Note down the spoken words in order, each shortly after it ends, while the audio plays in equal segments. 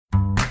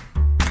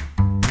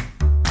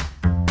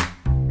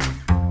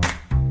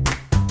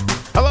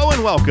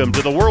and welcome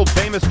to the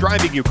world-famous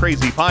Driving You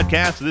Crazy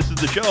podcast. This is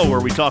the show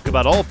where we talk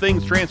about all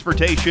things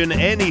transportation,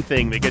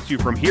 anything that gets you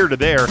from here to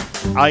there.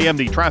 I am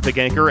the traffic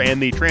anchor and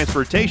the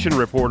transportation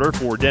reporter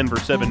for Denver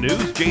 7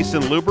 News,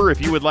 Jason Luber. If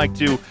you would like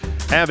to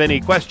have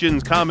any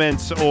questions,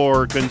 comments,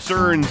 or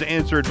concerns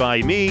answered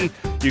by me,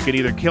 you can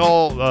either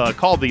call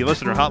the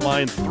listener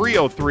hotline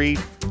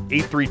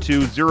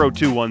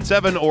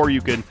 303-832-0217, or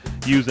you can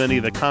use any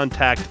of the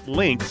contact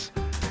links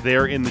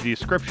there in the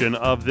description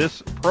of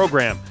this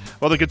program.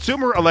 Well, the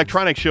Consumer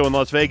Electronics Show in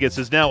Las Vegas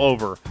is now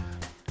over,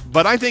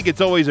 but I think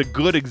it's always a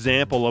good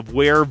example of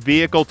where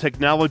vehicle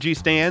technology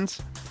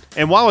stands.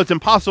 And while it's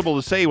impossible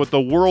to say what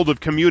the world of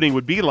commuting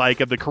would be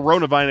like if the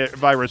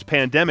coronavirus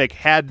pandemic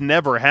had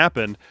never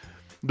happened,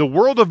 the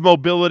world of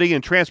mobility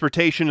and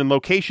transportation and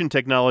location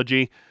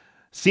technology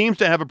seems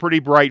to have a pretty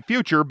bright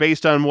future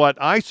based on what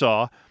I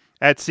saw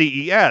at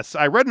CES.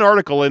 I read an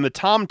article in the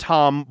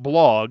TomTom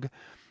blog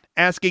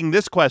asking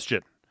this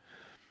question: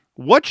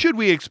 what should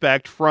we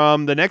expect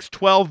from the next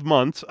 12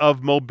 months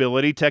of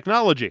mobility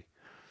technology?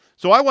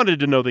 So I wanted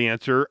to know the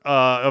answer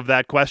of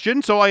that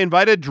question, so I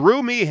invited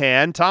Drew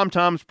Meehan,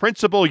 TomTom's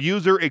principal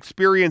user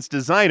experience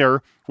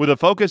designer with a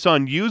focus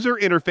on user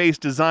interface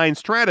design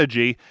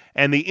strategy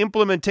and the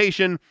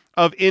implementation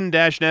of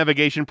in-dash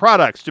navigation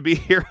products, to be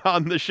here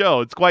on the show.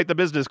 It's quite the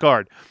business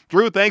card.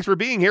 Drew, thanks for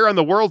being here on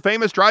the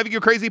world-famous Driving You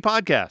Crazy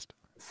podcast.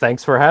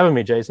 Thanks for having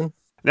me, Jason.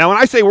 Now, when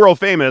I say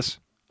world-famous,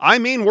 I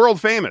mean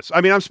world famous.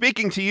 I mean, I'm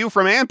speaking to you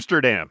from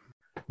Amsterdam.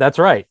 That's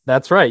right.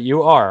 That's right.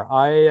 You are.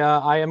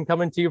 I am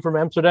coming to you from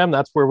Amsterdam.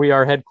 That's where we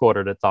are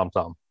headquartered at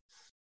TomTom.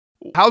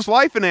 How's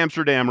life in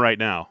Amsterdam right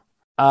now?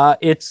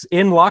 It's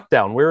in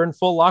lockdown. We're in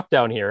full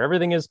lockdown here.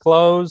 Everything is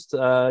closed.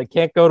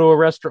 Can't go to a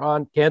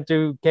restaurant. Can't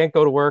go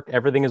to work.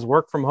 Everything is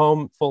work from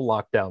home. Full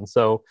lockdown.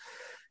 So,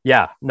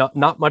 yeah,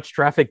 not much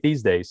traffic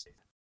these days.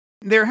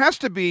 There has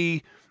to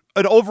be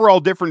an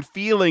overall different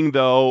feeling,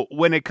 though,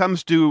 when it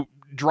comes to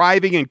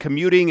driving and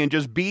commuting and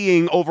just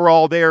being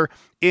overall there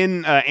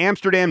in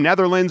Amsterdam,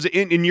 Netherlands,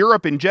 in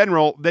Europe in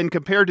general, than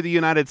compared to the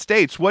United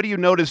States. What do you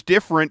notice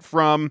different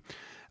from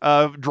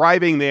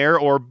driving there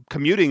or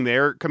commuting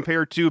there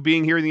compared to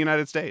being here in the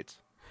United States?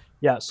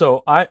 Yeah,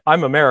 so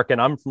I'm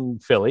American. I'm from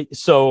Philly.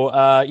 So,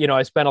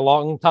 I spent a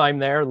long time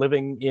there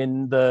living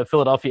in the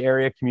Philadelphia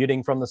area,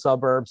 commuting from the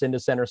suburbs into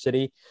Center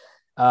City.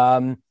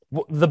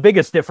 The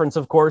biggest difference,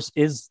 of course,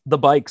 is the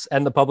bikes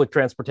and the public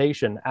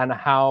transportation and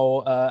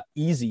how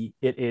easy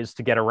it is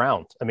to get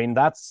around. I mean,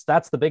 that's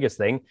the biggest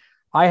thing.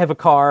 I have a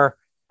car.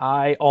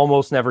 I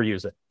almost never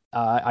use it.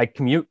 I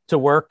commute to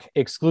work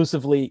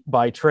exclusively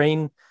by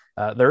train.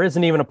 There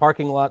isn't even a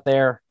parking lot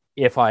there.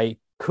 If I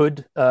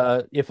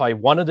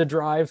wanted to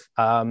drive,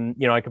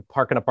 I could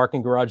park in a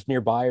parking garage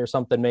nearby or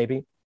something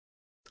maybe.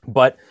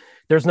 But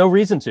there's no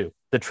reason to.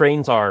 The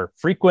trains are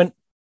frequent.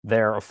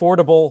 They're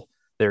affordable.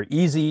 They're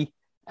easy.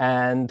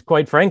 And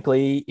quite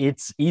frankly,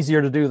 it's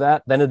easier to do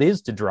that than it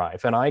is to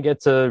drive. And I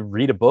get to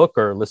read a book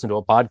or listen to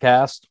a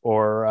podcast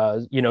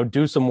or,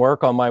 do some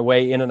work on my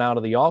way in and out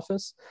of the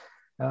office,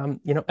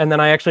 and then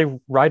I actually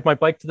ride my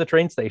bike to the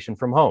train station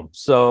from home.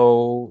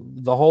 So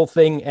the whole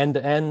thing end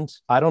to end,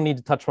 I don't need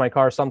to touch my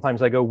car.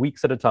 Sometimes I go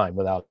weeks at a time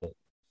without it.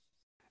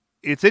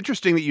 It's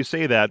interesting that you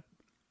say that,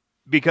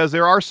 because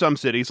there are some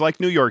cities like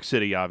New York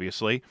City,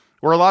 obviously,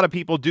 where a lot of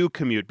people do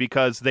commute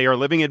because they are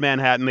living in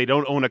Manhattan. They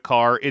don't own a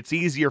car. It's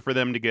easier for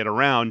them to get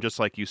around, just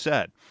like you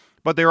said.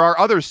 But there are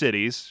other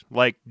cities,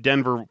 like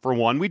Denver, for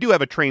one. We do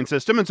have a train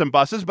system and some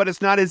buses, but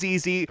it's not as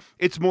easy.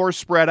 It's more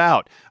spread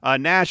out.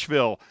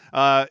 Nashville,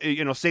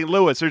 St.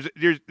 Louis,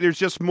 there's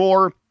just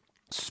more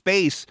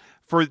space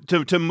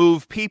to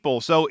move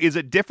people. So is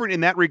it different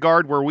in that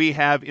regard, where we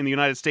have in the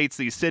United States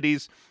these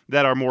cities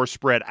that are more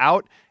spread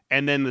out,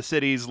 and then the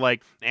cities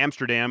like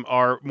Amsterdam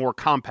are more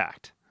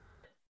compact?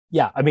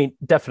 Yeah, I mean,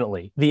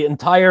 definitely. The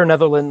entire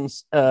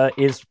Netherlands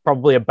is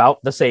probably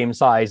about the same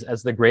size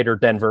as the greater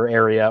Denver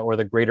area or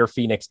the greater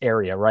Phoenix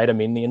area, right? I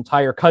mean, the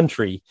entire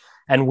country.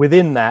 And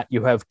within that,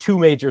 you have two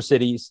major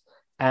cities,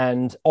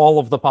 and all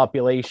of the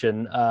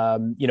population,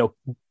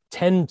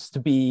 tends to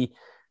be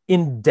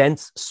in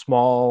dense,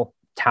 small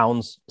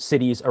towns,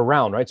 cities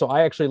around, right? So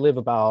I actually live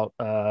about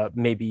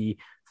maybe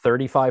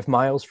 35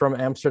 miles from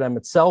Amsterdam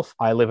itself.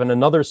 I live in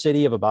another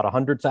city of about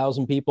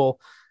 100,000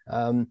 people.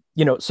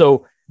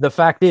 So the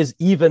fact is,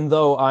 even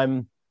though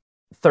I'm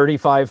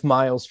 35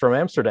 miles from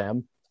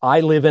Amsterdam,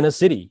 I live in a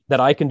city that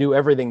I can do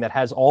everything, that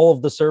has all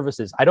of the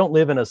services. I don't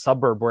live in a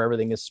suburb where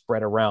everything is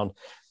spread around.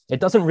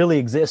 It doesn't really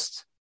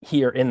exist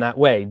here in that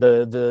way.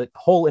 The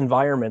whole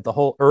environment, the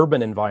whole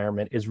urban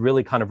environment is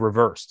really kind of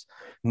reversed.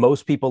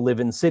 Most people live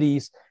in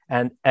cities,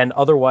 and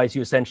otherwise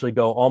you essentially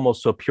go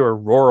almost to a pure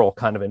rural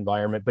kind of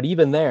environment. But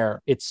even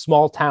there, it's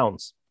small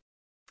towns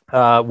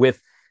with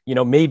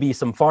maybe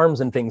some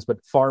farms and things,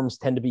 but farms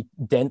tend to be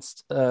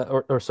dense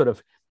or sort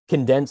of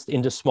condensed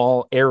into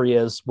small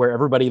areas where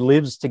everybody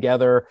lives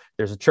together.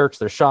 There's a church,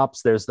 there's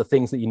shops, there's the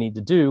things that you need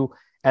to do.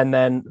 and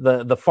then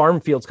the farm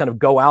fields kind of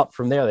go out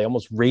from there. They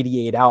almost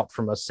radiate out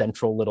from a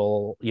central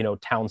little,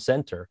 town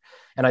center.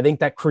 And I think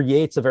that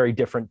creates a very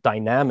different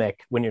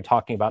dynamic when you're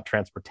talking about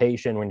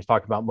transportation, when you're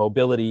talking about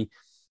mobility,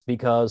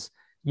 because,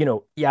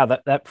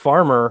 that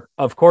farmer,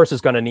 of course,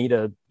 is going to need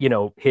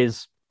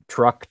his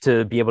truck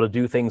to be able to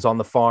do things on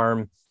the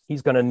farm.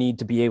 He's going to need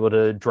to be able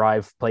to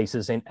drive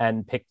places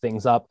and pick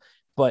things up.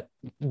 But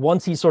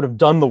once he's sort of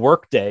done the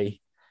workday,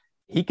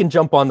 he can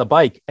jump on the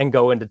bike and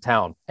go into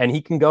town, and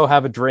he can go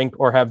have a drink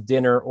or have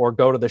dinner or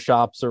go to the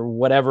shops or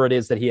whatever it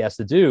is that he has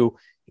to do.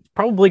 He's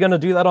probably going to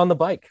do that on the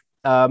bike.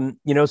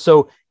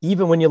 So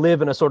even when you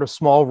live in a sort of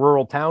small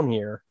rural town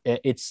here,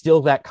 it's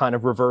still that kind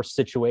of reverse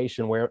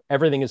situation where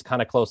everything is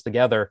kind of close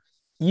together,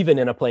 even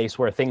in a place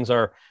where things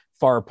are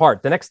far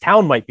apart. The next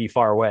town might be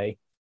far away,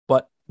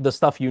 but the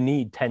stuff you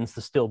need tends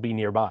to still be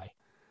nearby.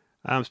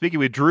 I'm speaking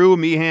with Drew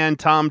Meehan,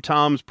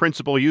 TomTom's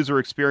principal user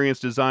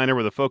experience designer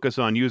with a focus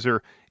on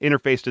user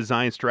interface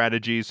design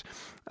strategies.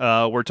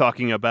 We're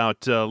talking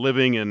about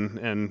living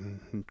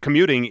and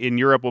commuting in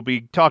Europe. We'll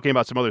be talking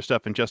about some other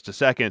stuff in just a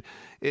second.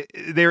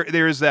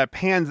 There's that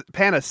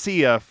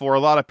panacea for a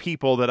lot of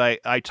people that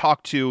I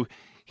talk to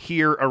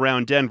here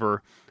around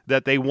Denver,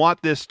 that they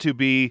want this to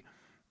be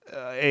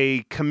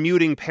a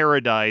commuting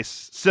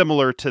paradise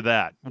similar to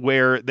that,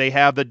 where they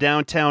have the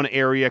downtown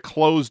area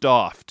closed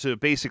off to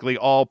basically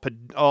all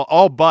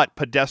but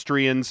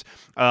pedestrians,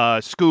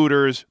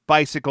 scooters,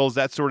 bicycles,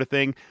 that sort of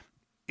thing.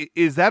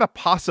 Is that a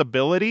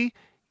possibility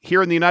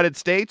here in the United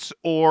States,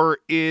 or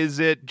is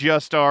it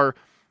just our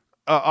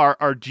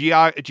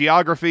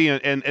geography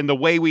and the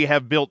way we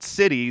have built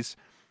cities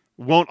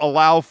won't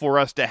allow for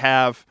us to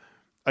have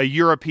a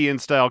European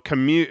style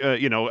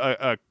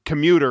a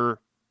commuter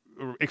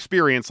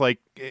experience like,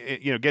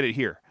 get it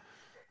here?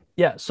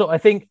 Yeah. So I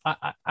think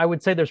I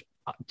would say there's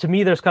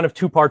kind of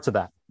two parts of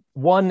that.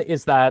 One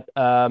is that,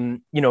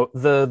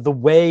 the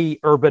way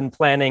urban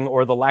planning,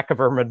 or the lack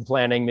of urban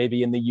planning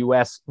maybe in the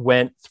US,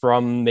 went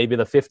from maybe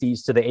the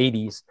 50s to the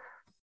 80s,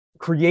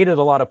 created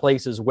a lot of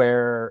places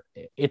where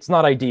it's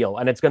not ideal.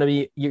 And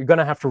you're going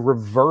to have to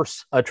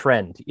reverse a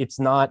trend.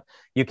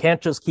 You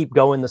can't just keep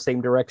going the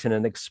same direction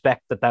and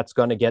expect that that's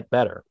going to get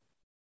better.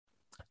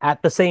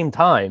 At the same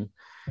time,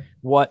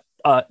 what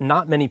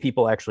not many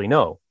people actually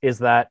know is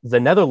that the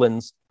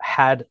Netherlands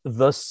had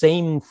the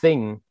same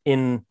thing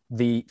in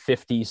the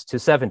 50s to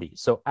 70s.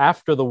 So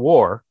after the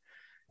war,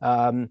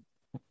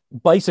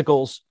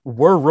 bicycles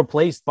were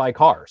replaced by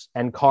cars,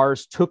 and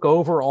cars took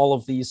over all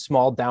of these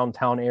small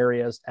downtown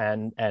areas,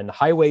 and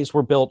highways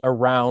were built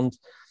around.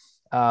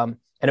 And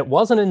it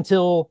wasn't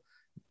until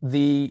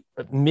the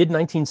mid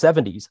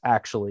 1970s,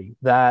 actually,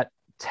 that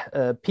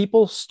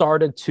people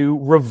started to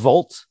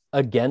revolt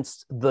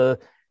against the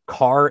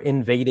car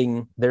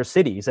invading their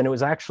cities. And it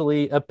was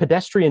actually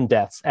pedestrian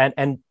deaths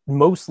and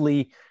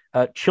mostly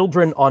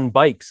children on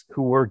bikes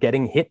who were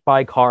getting hit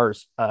by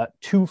cars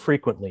too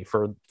frequently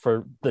for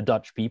the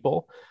Dutch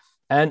people.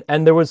 And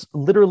there was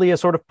literally a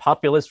sort of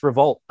populist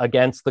revolt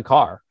against the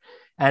car.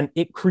 And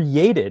it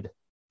created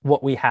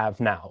what we have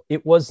now.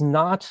 It's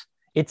not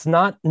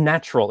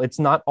natural. It's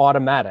not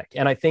automatic.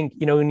 And I think,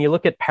 when you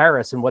look at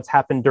Paris and what's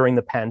happened during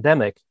the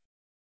pandemic,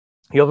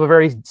 you have a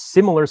very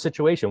similar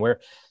situation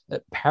where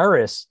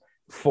Paris,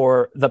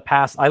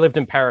 I lived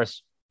in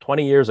Paris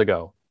 20 years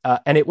ago,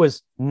 and it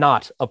was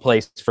not a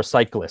place for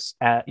cyclists.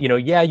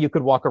 You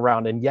could walk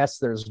around, and yes,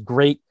 there's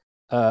great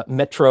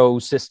metro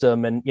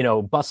system and,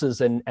 buses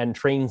and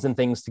trains and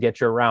things to get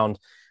you around.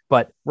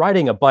 But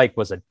riding a bike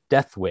was a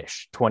death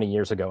wish 20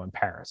 years ago in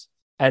Paris.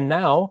 And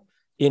now,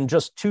 in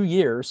just 2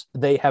 years,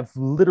 they have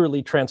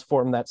literally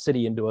transformed that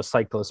city into a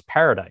cyclist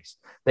paradise.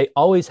 They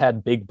always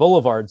had big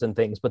boulevards and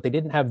things, but they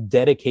didn't have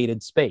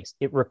dedicated space.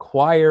 It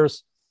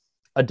requires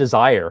a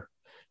desire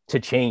to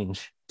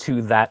change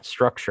to that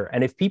structure.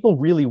 And if people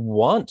really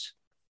want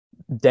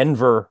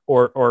Denver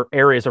or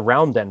areas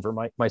around Denver,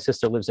 my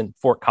sister lives in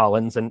Fort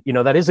Collins, and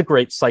that is a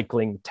great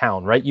cycling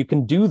town, right? You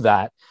can do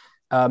that.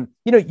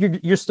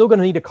 You're still going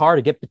to need a car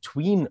to get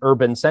between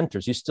urban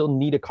centers. You still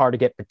need a car to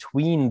get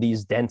between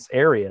these dense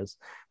areas.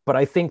 But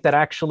I think that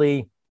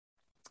actually,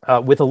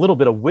 with a little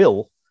bit of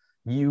will,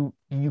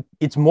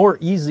 it's more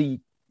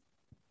easy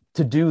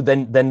to do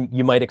than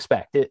you might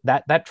expect.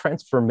 That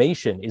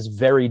transformation is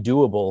very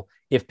doable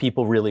if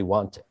people really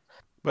want it.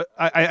 But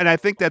I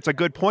think that's a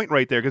good point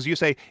right there, because you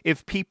say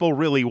if people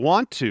really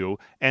want to,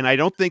 and I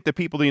don't think the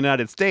people in the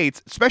United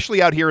States,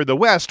 especially out here in the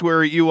West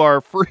where you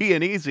are free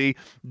and easy,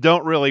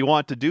 don't really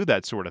want to do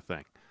that sort of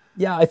thing.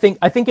 Yeah, I think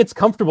it's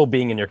comfortable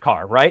being in your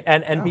car, right?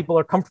 And people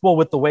are comfortable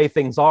with the way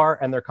things are,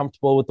 and they're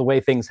comfortable with the way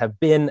things have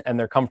been, and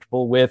they're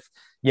comfortable with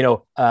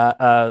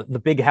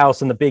the big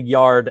house and the big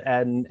yard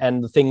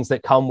and the things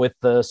that come with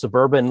the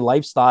suburban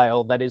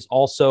lifestyle. That is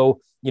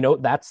also,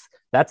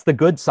 that's the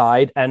good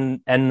side.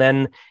 And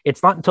then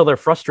it's not until they're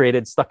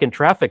frustrated, stuck in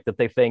traffic, that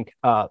they think,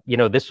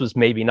 this was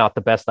maybe not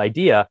the best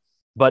idea.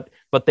 But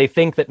they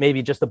think that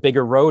maybe just a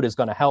bigger road is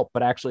going to help.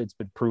 But actually, it's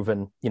been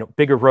proven,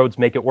 bigger roads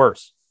make it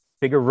worse.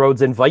 Bigger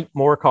roads invite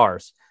more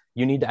cars.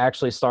 You need to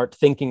actually start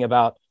thinking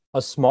about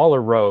a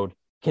smaller road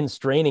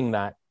constraining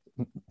that,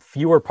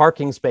 fewer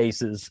parking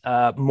spaces,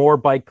 more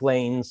bike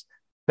lanes,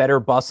 better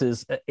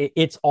buses.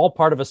 It's all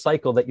part of a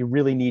cycle that you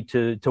really need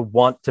to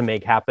want to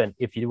make happen.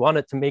 If you want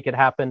it to make it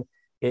happen,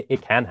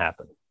 it can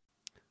happen.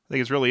 I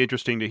think it's really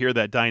interesting to hear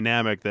that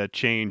dynamic that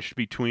changed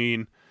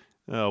between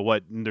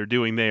what they're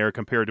doing there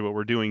compared to what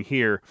we're doing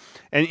here.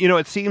 And,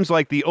 it seems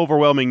like the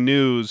overwhelming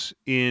news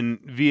in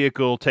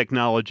vehicle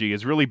technology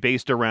is really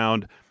based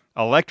around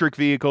electric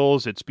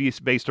vehicles. It's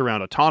based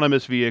around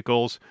autonomous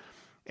vehicles.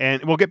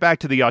 And we'll get back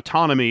to the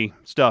autonomy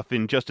stuff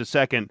in just a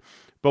second.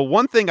 But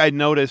one thing I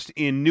noticed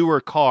in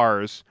newer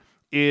cars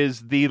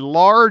is the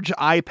large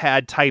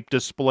iPad-type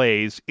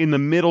displays in the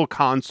middle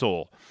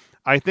console.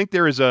 I think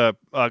there is a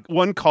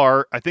one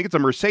car, I think it's a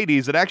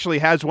Mercedes, that actually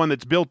has one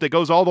that's built that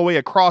goes all the way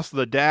across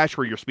the dash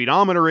where your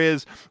speedometer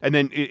is, and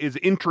then is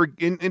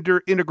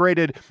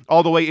integrated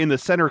all the way in the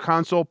center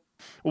console.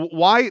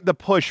 Why the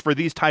push for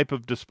these type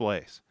of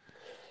displays?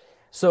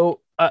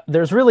 So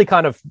there's really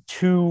kind of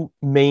two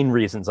main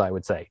reasons, I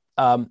would say.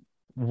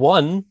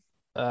 One,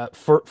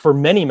 for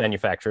many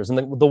manufacturers, and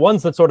the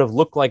ones that sort of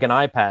look like an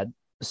iPad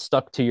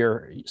stuck to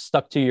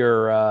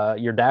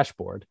your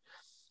dashboard.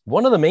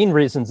 One of the main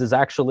reasons is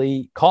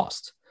actually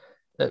cost.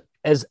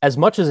 As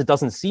much as it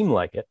doesn't seem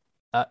like it,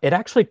 it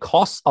actually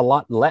costs a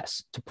lot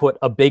less to put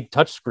a big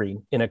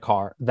touchscreen in a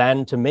car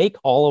than to make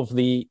all of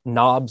the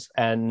knobs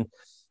and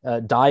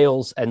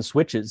dials and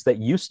switches that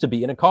used to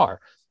be in a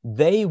car.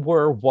 They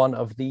were one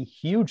of the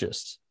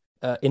hugest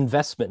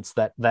investments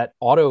that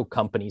auto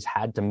companies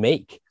had to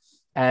make.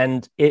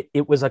 And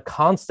it was a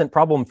constant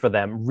problem for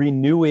them,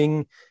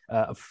 renewing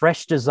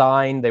fresh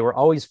design. They were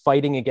always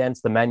fighting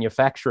against the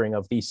manufacturing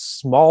of these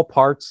small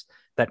parts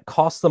that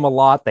cost them a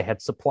lot. They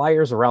had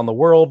suppliers around the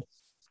world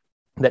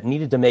that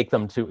needed to make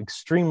them to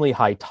extremely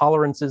high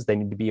tolerances. They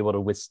need to be able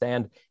to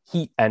withstand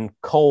heat and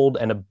cold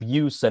and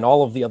abuse and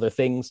all of the other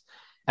things.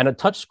 And a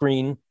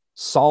touchscreen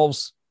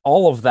solves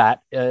all of that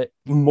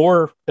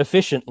more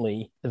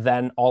efficiently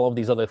than all of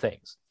these other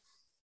things.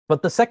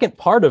 But the second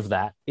part of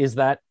that is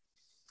that,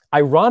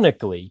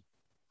 ironically,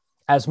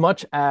 as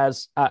much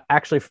as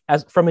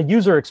as from a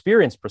user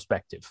experience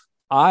perspective,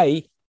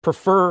 I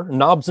prefer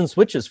knobs and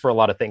switches for a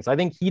lot of things. I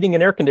think heating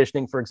and air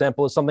conditioning, for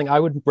example, is something I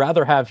would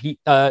rather have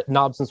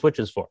knobs and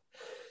switches for.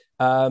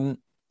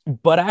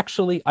 But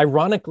actually,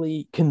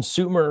 ironically,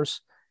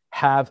 consumers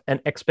have an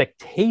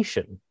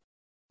expectation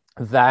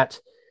that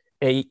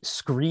a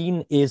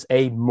screen is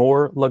a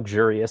more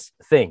luxurious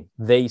thing.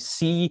 They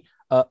see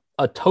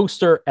a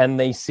toaster and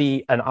they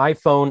see an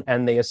iPhone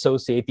and they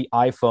associate the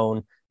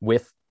iPhone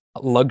with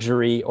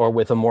luxury or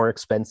with a more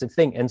expensive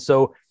thing. And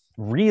so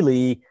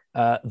really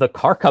the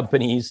car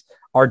companies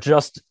are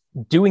just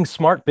doing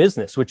smart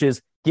business, which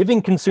is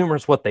giving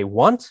consumers what they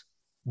want,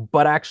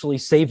 but actually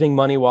saving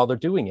money while they're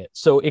doing it.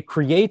 So it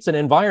creates an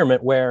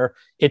environment where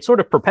it sort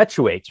of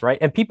perpetuates, right?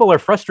 And people are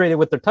frustrated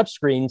with their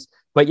touchscreens,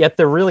 but yet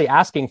they're really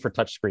asking for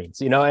touchscreens,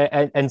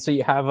 and so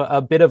you have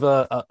a bit of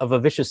a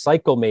vicious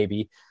cycle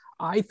maybe.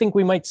 I think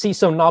we might see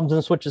some knobs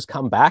and switches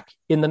come back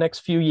in the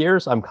next few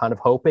years. I'm kind of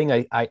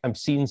hoping. I'm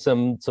seeing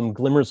some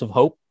glimmers of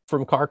hope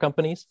from car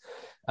companies.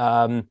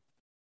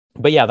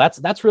 But yeah,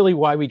 that's really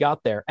why we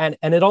got there. And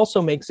it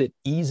also makes it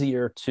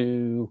easier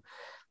to,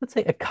 let's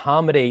say,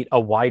 accommodate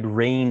a wide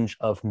range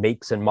of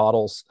makes and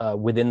models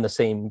within the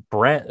same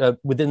brand,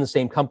 within the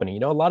same company.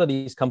 A lot of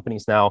these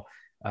companies now,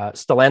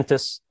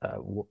 Stellantis,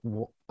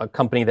 a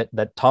company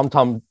that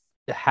TomTom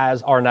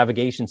has our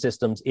navigation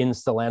systems in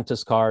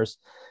Stellantis cars.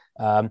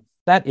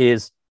 That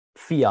is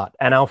Fiat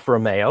and Alfa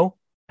Romeo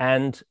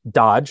and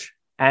Dodge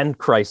and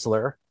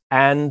Chrysler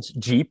and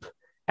Jeep.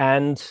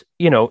 And,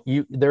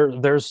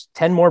 there's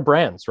 10 more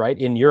brands, right,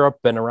 in Europe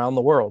and around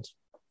the world.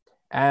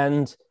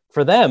 And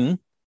for them,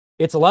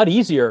 it's a lot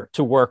easier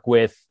to work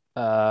with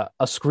a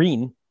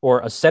screen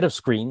or a set of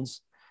screens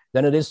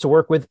than it is to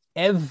work with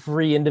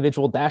every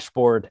individual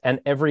dashboard and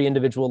every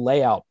individual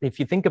layout.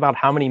 If you think about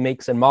how many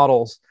makes and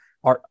models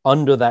are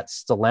under that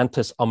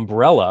Stellantis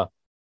umbrella,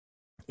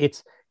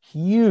 it's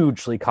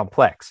hugely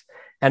complex.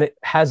 And it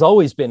has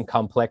always been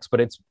complex, but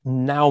it's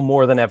now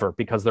more than ever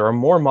because there are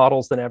more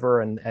models than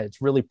ever, and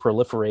it's really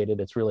proliferated.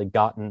 It's really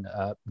gotten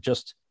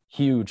just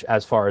huge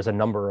as far as a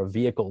number of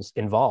vehicles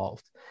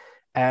involved.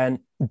 And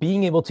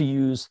being able to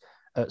use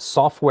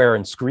software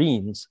and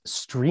screens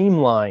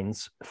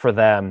streamlines for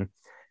them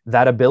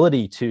that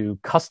ability to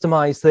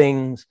customize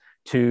things,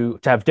 to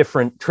have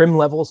different trim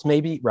levels,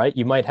 maybe, right?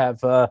 You might have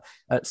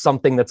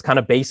something that's kind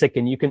of basic,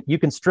 and you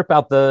can strip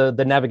out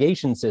the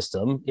navigation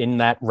system in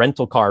that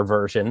rental car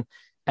version,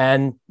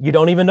 and you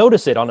don't even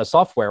notice it on a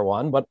software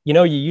one. But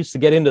you used to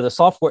get into the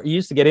software. You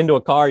used to get into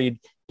a car. You'd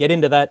get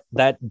into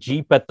that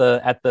Jeep at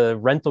the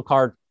rental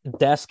car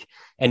desk,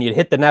 and you'd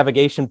hit the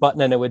navigation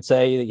button, and it would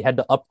say that you had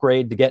to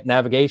upgrade to get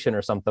navigation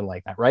or something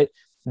like that, right?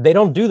 They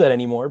don't do that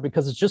anymore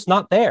because it's just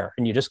not there,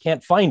 and you just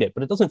can't find it.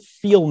 But it doesn't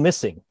feel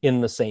missing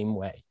in the same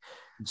way.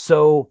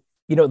 So,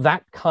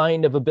 that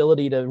kind of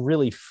ability to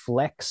really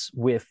flex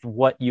with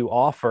what you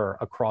offer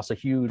across a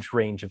huge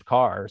range of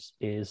cars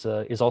is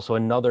also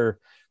another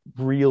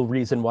real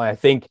reason why I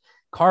think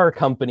car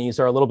companies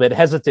are a little bit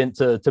hesitant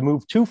to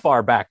move too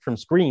far back from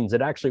screens,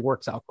 it actually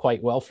works out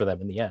quite well for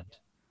them in the end.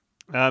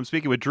 I'm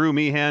speaking with Drew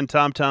Meehan,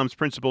 TomTom's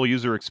principal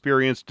user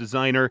experience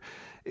designer.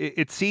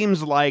 It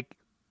seems like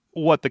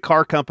what the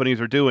car companies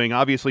are doing,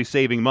 obviously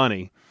saving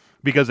money,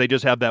 because they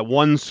just have that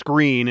one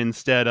screen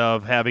instead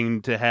of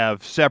having to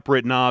have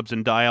separate knobs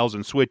and dials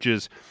and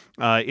switches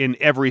in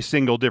every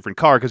single different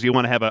car, because you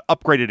want to have an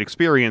upgraded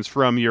experience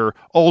from your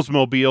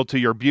Oldsmobile to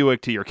your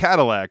Buick to your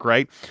Cadillac,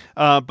 right?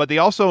 But they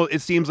also, it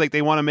seems like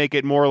they want to make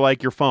it more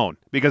like your phone,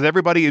 because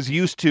everybody is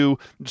used to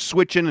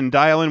switching and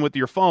dialing with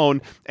your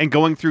phone and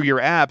going through your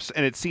apps,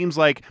 and it seems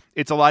like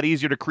it's a lot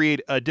easier to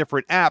create a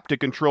different app to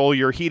control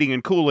your heating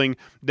and cooling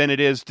than it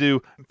is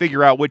to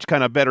figure out which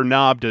kind of better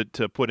knob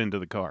to put into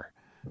the car.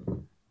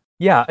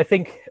 Yeah, I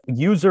think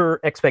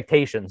user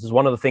expectations is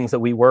one of the things that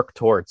we work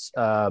towards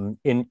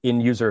in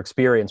user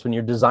experience. When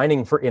you're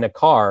designing in a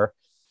car,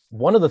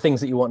 one of the things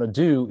that you want to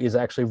do is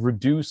actually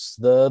reduce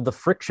the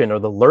friction or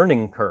the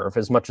learning curve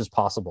as much as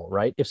possible,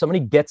 right? If somebody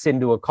gets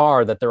into a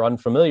car that they're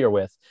unfamiliar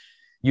with,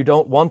 you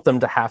don't want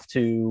them to have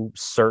to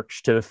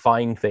search to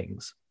find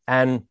things.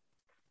 And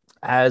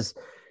as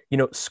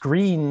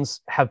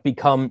screens have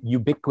become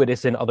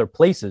ubiquitous in other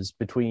places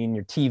between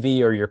your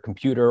TV or your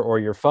computer or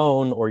your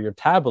phone or your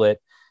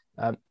tablet.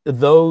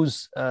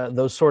 Those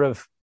sort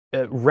of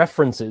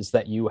references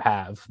that you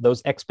have,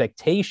 those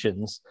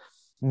expectations,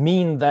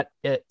 mean that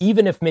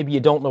even if maybe you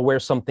don't know where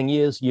something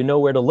is, you know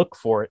where to look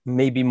for it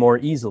maybe more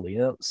easily.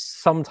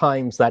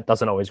 Sometimes that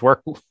doesn't always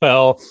work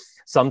well.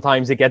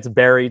 Sometimes it gets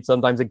buried.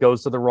 Sometimes it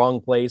goes to the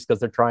wrong place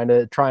because they're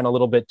trying a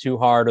little bit too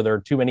hard, or there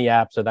are too many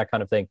apps or that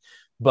kind of thing.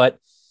 But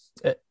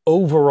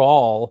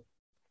overall,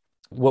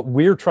 what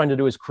we're trying to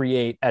do is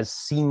create as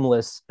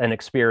seamless an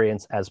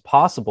experience as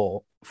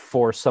possible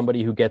for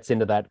somebody who gets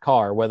into that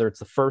car, whether it's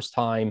the first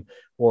time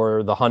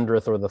or the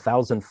 100th or the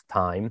 1000th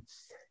time.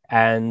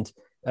 And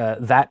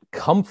that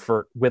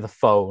comfort with a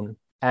phone,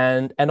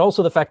 and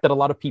also the fact that a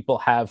lot of people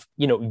have,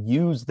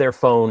 used their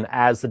phone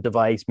as the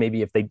device.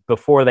 Maybe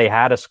before they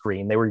had a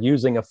screen, they were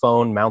using a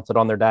phone mounted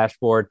on their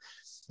dashboard,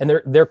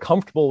 and they're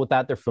comfortable with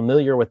that. They're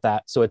familiar with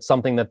that. So it's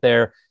something that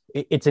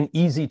it's an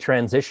easy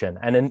transition,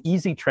 and an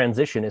easy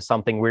transition is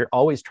something we're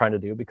always trying to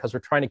do, because we're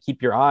trying to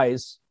keep your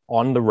eyes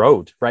on the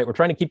road, right? We're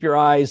trying to keep your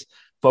eyes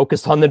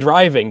focused on the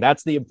driving.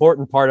 That's the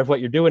important part of what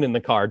you're doing in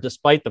the car,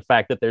 despite the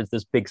fact that there's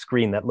this big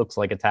screen that looks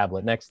like a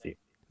tablet next to you.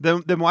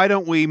 Then why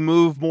don't we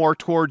move more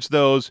towards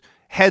those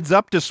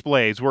heads-up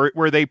displays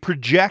where they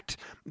project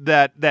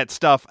that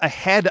stuff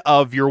ahead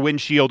of your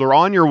windshield or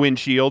on your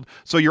windshield,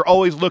 so you're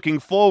always looking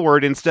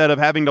forward instead of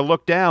having to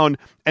look down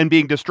and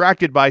being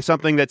distracted by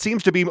something that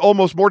seems to be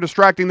almost more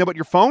distracting than what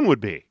your phone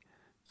would be.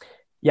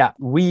 Yeah,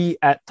 we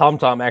at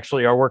TomTom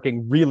actually are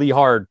working really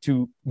hard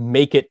to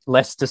make it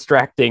less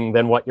distracting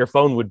than what your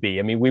phone would be.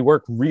 I mean, we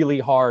work really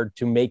hard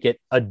to make it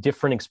a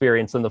different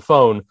experience than the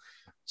phone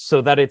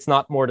so that it's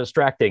not more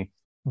distracting.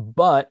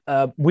 But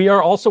we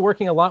are also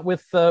working a lot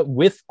with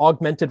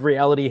augmented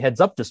reality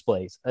heads-up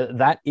displays.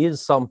 That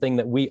is something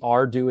that we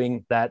are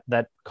doing,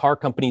 that car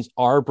companies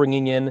are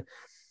bringing in.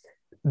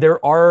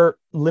 There are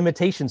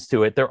limitations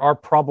to it. There are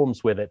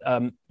problems with it.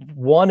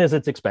 One is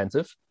it's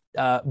expensive.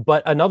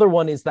 But another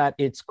one is that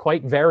it's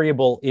quite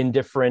variable in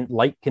different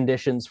light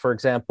conditions. For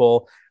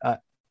example,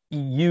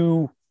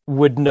 you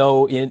would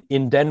know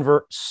in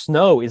Denver,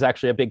 snow is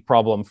actually a big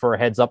problem for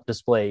heads-up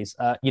displays.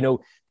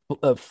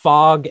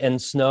 Fog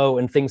and snow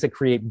and things that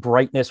create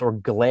brightness or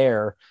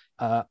glare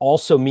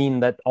also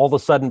mean that all of a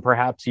sudden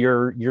perhaps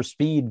your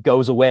speed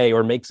goes away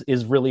or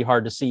is really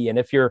hard to see. And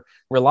if you're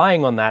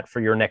relying on that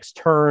for your next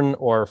turn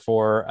or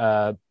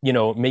for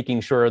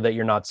making sure that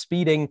you're not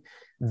speeding,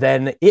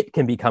 then it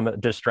can become a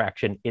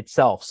distraction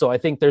itself. So I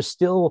think there's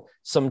still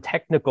some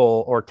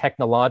technical or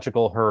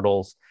technological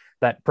hurdles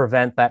that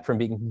prevent that from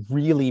being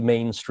really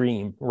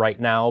mainstream right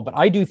now. But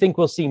I do think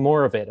we'll see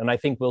more of it. And I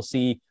think we'll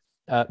see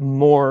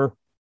more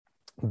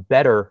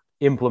better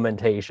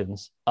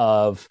implementations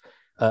of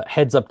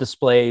heads-up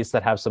displays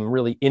that have some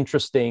really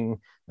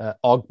interesting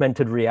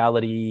augmented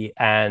reality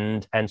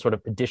and sort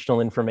of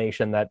additional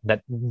information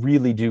that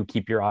really do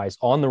keep your eyes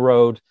on the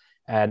road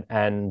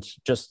and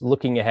just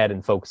looking ahead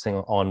and focusing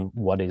on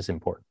what is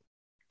important.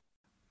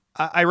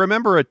 I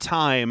remember a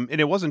time,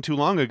 and it wasn't too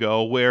long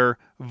ago, where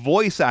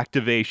voice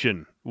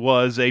activation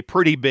was a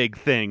pretty big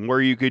thing,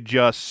 where you could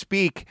just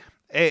speak,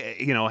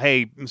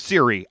 hey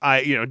Siri,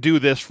 do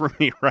this for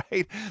me,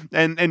 right?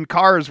 And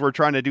cars were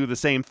trying to do the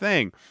same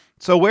thing.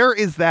 So where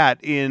is that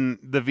in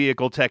the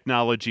vehicle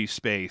technology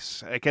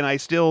space? Can I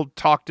still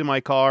talk to my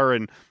car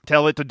and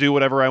tell it to do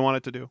whatever I want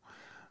it to do?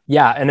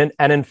 Yeah,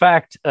 and in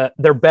fact,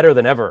 they're better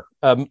than ever.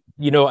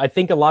 I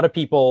think a lot of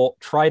people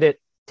tried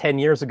it 10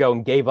 years ago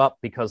and gave up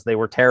because they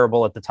were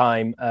terrible at the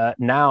time.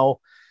 Now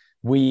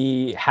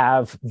we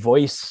have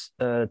voice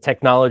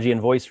technology and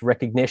voice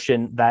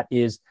recognition that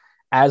is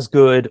as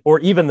good or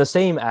even the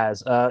same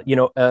as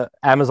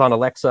Amazon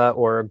Alexa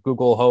or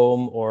Google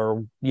Home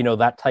or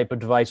that type of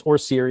device, or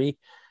Siri.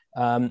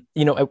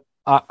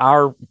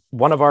 our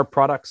one of our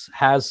products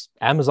has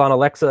Amazon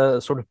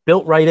Alexa sort of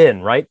built right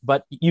in, right?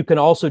 But you can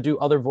also do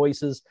other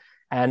voices,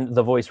 and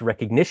the voice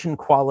recognition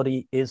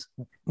quality is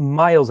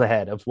miles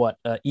ahead of what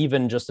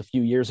even just a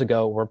few years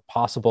ago were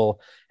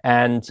possible.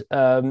 And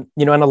and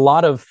a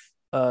lot of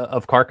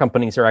car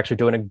companies are actually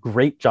doing a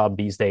great job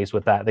these days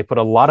with that. They put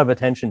a lot of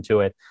attention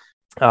to it.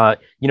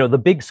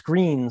 The big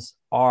screens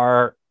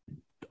are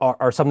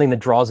something that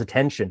draws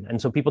attention,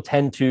 and so people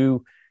tend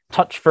to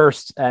touch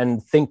first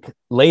and think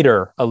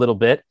later a little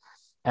bit.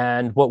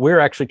 And what we're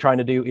actually trying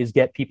to do is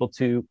get people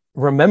to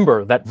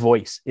remember that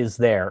voice is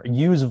there.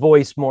 Use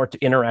voice more to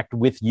interact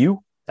with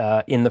you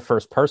in the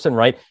first person,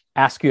 right?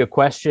 Ask you a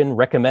question,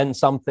 recommend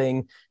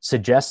something,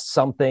 suggest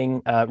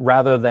something,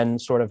 rather than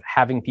sort of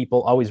having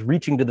people always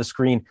reaching to the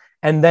screen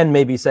and then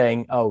maybe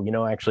saying, oh,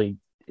 actually,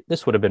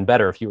 this would have been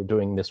better if you were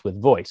doing this with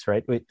voice,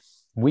 right?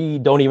 We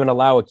don't even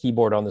allow a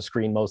keyboard on the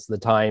screen most of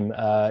the time.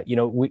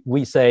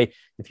 We say,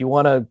 if you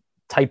want to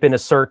type in a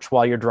search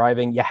while you're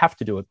driving, you have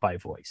to do it by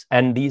voice.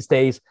 And these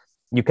days,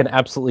 you can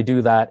absolutely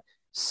do that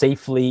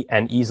safely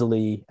and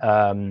easily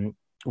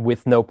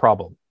with no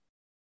problem.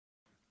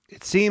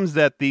 It seems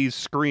that these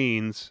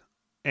screens,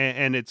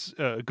 and it's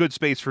a good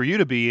space for you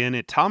to be in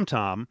at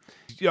TomTom,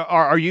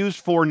 are used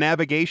for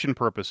navigation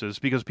purposes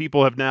because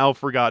people have now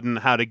forgotten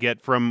how to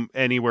get from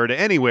anywhere to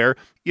anywhere.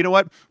 You know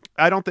what?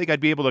 I don't think I'd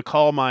be able to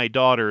call my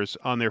daughters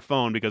on their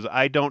phone because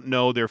I don't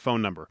know their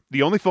phone number.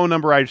 The only phone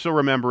number I still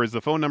remember is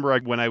the phone number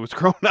when I was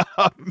growing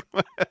up,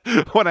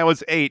 when I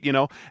was 8,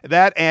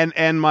 that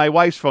and my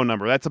wife's phone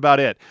number. That's about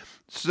it.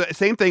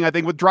 Same thing, I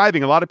think, with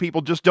driving. A lot of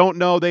people just don't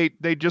know. They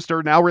just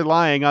are now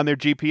relying on their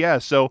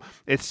GPS. So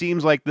it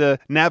seems like the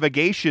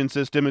navigation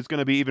system is going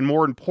to be even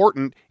more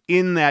important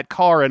in that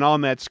car and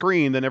on that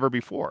screen than ever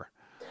before.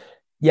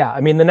 Yeah,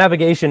 I mean, the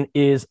navigation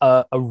is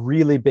a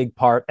really big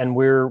part, and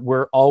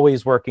we're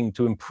always working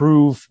to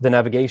improve the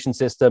navigation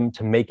system,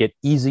 to make it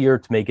easier,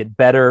 to make it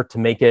better, to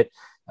make it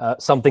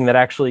something that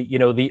actually,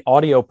 the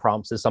audio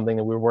prompts is something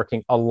that we're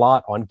working a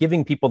lot on,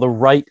 giving people the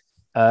right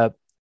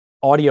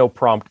audio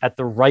prompt at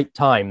the right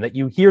time, that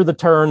you hear the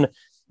turn,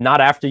 not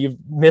after you've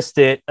missed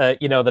it,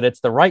 that it's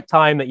the right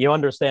time, that you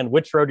understand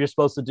which road you're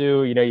supposed to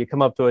do. You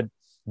come up to a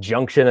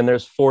junction and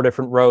there's 4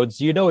 different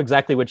roads. You know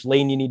exactly which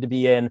lane you need to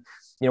be in.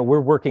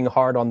 We're working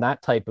hard on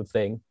that type of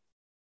thing.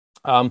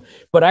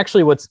 But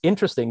actually, what's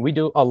interesting, we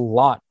do a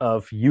lot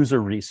of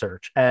user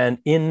research. And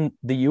in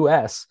the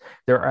US,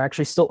 there are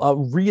actually still a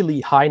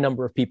really high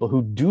number of people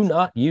who do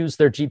not use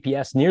their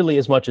GPS nearly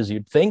as much as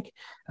you'd think.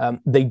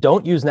 They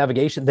don't use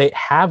navigation. They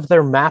have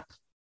their map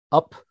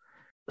up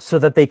so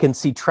that they can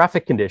see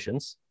traffic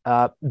conditions,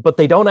 but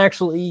they don't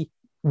actually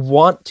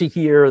want to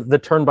hear the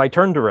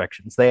turn-by-turn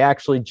directions. They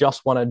actually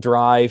just want to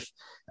drive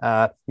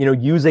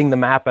using the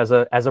map as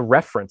a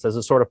reference, as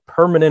a sort of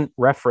permanent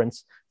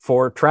reference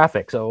for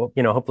traffic. So,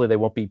 hopefully they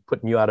won't be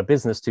putting you out of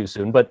business too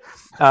soon. But,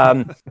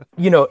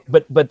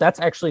 but that's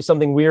actually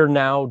something we're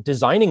now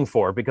designing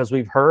for, because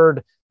we've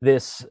heard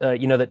this,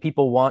 that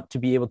people want to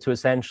be able to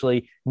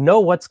essentially know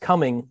what's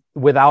coming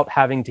without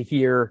having to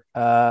hear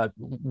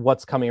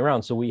what's coming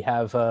around. So we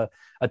have a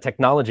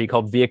technology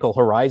called Vehicle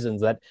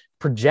Horizons that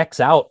projects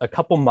out a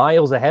couple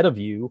miles ahead of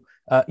you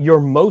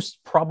your most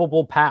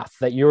probable path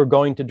that you're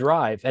going to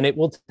drive. And it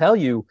will tell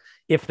you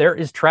if there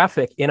is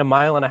traffic in a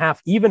mile and a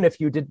half. Even if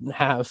you didn't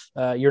have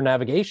your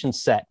navigation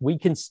set, we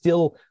can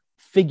still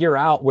figure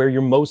out where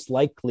you're most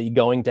likely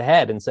going to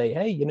head and say,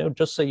 hey,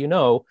 just so you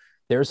know,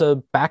 there's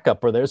a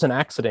backup or there's an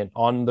accident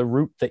on the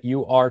route that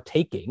you are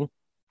taking.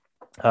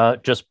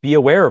 Just be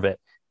aware of it.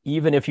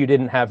 Even if you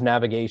didn't have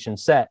navigation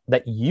set,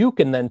 that you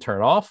can then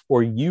turn off,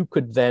 or you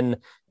could then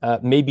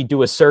maybe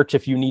do a search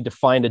if you need to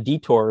find a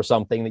detour or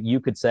something, that you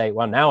could say,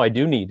 well, now I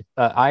do need,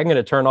 I'm going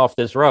to turn off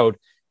this road,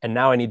 and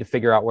now I need to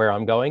figure out where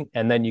I'm going.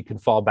 And then you can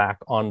fall back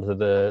onto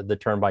the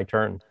turn by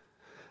turn.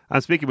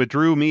 I'm speaking with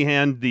Drew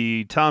Meehan,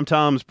 the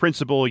TomTom's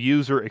principal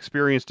user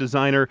experience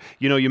designer.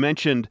 You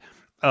mentioned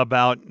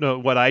about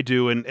what I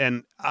do,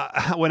 and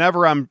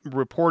whenever I'm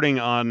reporting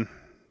on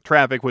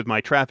traffic with my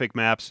traffic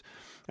maps,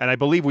 and I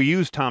believe we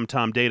use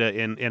TomTom data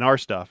in our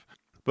stuff.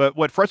 But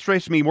what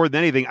frustrates me more than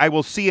anything, I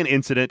will see an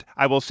incident,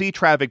 I will see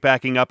traffic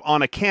backing up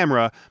on a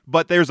camera,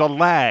 but there's a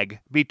lag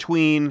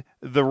between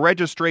the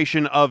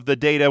registration of the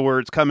data where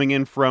it's coming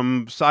in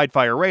from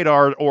side-fire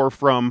radar or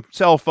from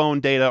cell phone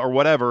data or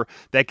whatever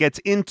that gets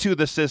into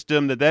the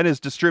system that then is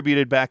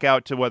distributed back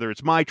out to whether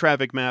it's my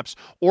traffic maps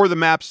or the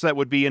maps that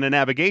would be in a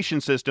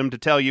navigation system to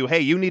tell you, hey,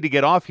 you need to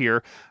get off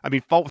here. I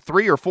mean,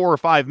 3 or 4 or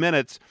 5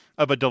 minutes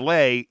of a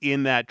delay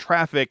in that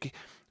traffic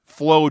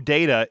flow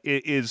data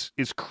is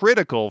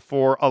critical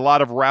for a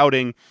lot of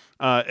routing,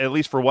 at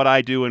least for what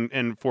I do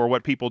and for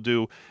what people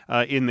do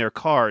in their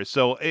cars.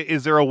 So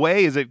is there a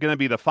way, is it going to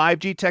be the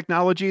 5G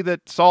technology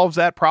that solves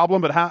that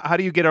problem? But how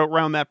do you get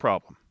around that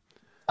problem?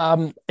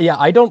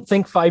 I don't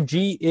think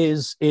 5G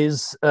is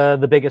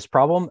the biggest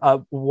problem.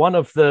 One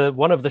of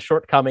the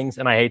shortcomings,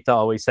 and I hate to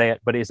always say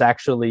it, but is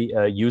actually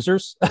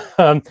users.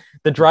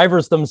 The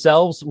drivers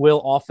themselves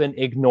will often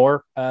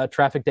ignore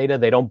traffic data.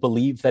 They don't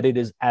believe that it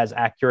is as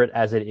accurate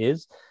as it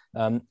is.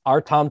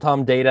 Our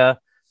TomTom data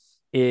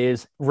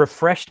is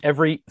refreshed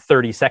every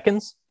 30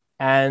 seconds,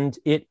 and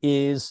it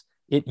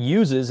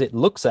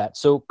looks at,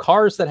 so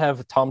cars that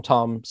have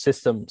TomTom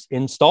systems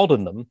installed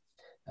in them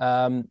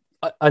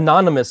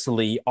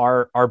anonymously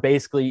are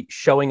basically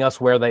showing us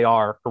where they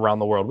are around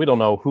the world. We don't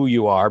know who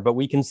you are, but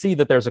we can see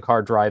that there's a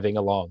car driving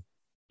along.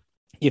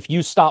 If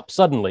you stop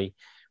suddenly,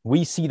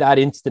 we see that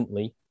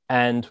instantly,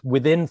 and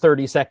within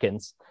 30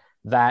 seconds,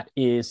 that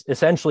is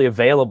essentially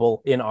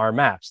available in our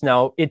maps.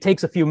 Now, it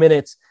takes a few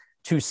minutes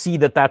to see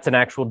that that's an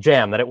actual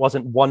jam, that it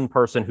wasn't one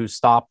person who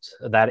stopped,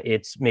 that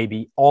it's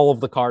maybe all of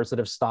the cars that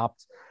have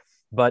stopped.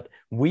 But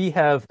we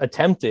have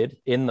attempted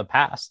in the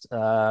past,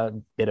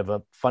 bit of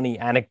a funny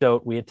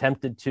anecdote, we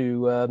attempted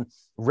to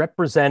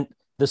represent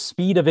the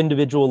speed of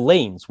individual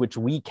lanes, which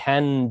we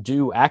can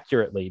do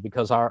accurately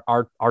because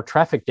our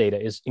traffic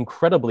data is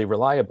incredibly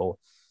reliable.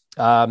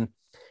 And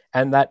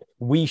that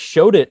we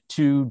showed it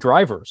to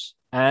drivers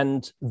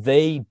and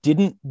they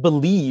didn't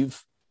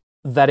believe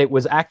that it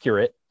was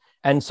accurate.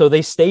 And so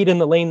they stayed in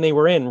the lane they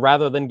were in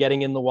rather than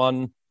getting in the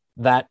one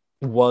that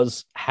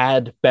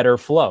had better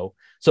flow.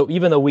 So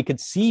even though we could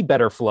see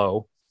better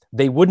flow,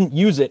 they wouldn't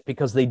use it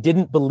because they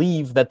didn't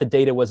believe that the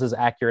data was as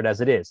accurate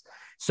as it is.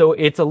 So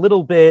it's a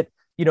little bit,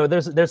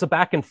 there's a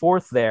back and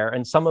forth there.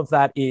 And some of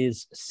that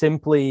is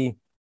simply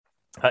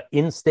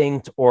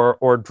instinct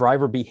or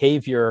driver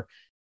behavior.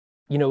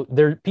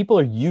 People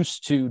are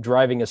used to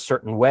driving a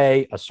certain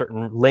way, a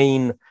certain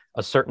lane,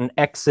 a certain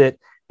exit.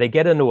 They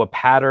get into a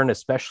pattern,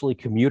 especially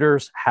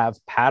commuters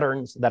have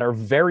patterns that are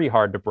very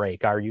hard to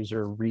break. Our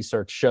user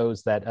research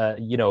shows that,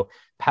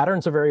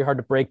 patterns are very hard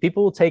to break.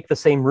 People will take the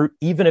same route,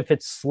 even if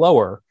it's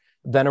slower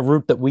than a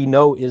route that we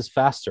know is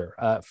faster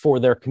for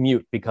their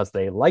commute because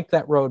they like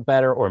that road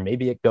better, or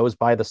maybe it goes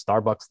by the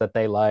Starbucks that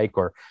they like,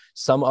 or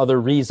some other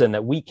reason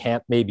that we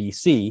can't maybe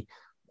see.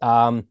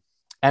 And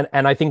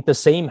I think the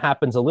same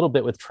happens a little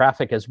bit with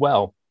traffic as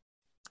well,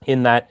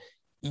 in that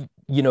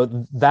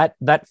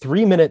that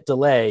 3-minute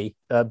delay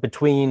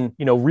between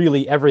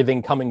really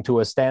everything coming to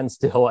a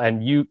standstill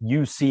and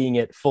you seeing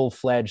it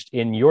full-fledged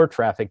in your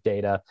traffic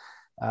data,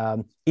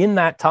 in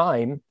that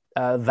time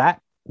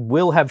that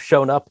will have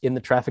shown up in the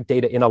traffic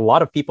data in a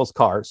lot of people's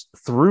cars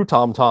through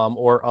TomTom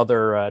or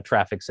other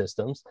traffic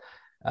systems,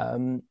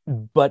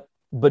 but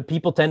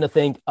people tend to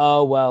think,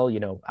 oh well,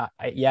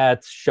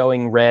 it's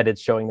showing red,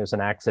 it's showing there's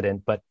an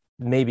accident, but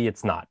maybe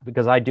it's not,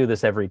 because I do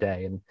this every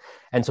day,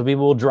 and so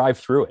people will drive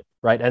through it,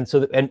 right? And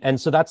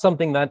so that's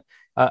something that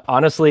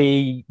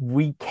honestly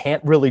we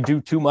can't really do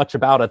too much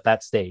about at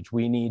that stage.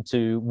 We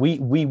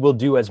will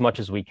do as much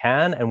as we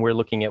can, and we're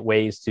looking at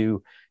ways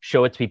to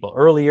show it to people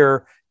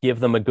earlier, give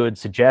them a good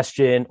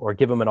suggestion, or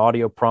give them an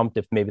audio prompt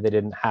if maybe they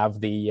didn't have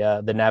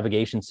the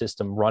navigation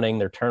system running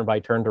their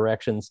turn-by-turn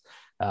directions.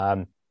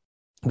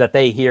 That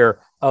they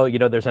hear, oh,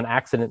 there's an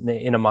accident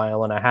in 1.5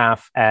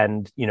 miles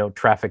and,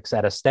 traffic's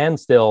at a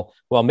standstill.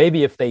 Well,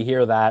 maybe if they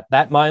hear that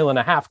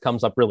 1.5 miles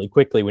comes up really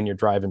quickly when you're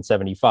driving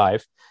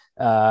 75,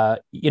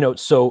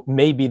 so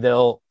maybe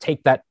they'll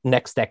take that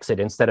next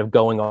exit instead of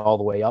going all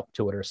the way up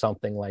to it or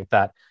something like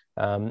that.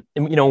 And,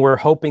 we're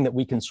hoping that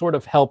we can sort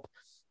of help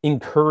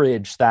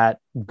encourage that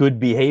good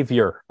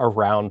behavior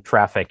around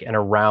traffic and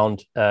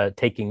around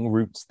taking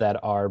routes that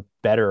are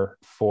better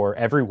for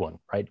everyone,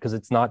 right? Because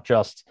it's not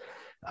just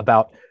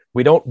about,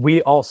 we don't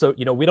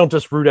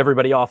just route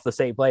everybody off the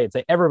same lane,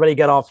 say everybody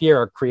get off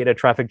here or create a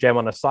traffic jam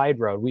on a side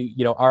road.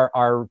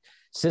 Our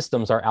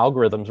systems, our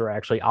algorithms are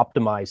actually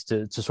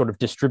optimized to sort of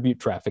distribute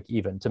traffic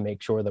even to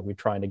make sure that we're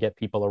trying to get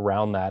people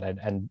around that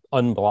and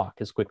unblock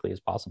as quickly as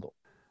possible.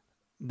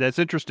 That's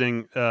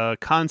interesting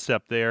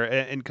concept there.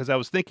 And because I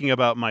was thinking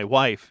about my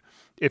wife,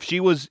 if she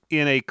was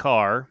in a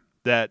car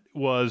that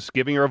was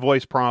giving her a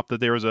voice prompt that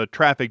there was a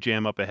traffic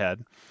jam up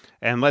ahead,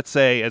 and let's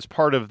say as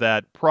part of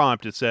that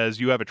prompt, it says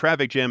you have a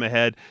traffic jam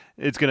ahead.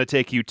 It's going to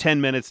take you 10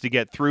 minutes to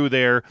get through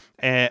there,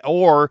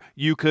 or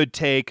you could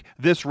take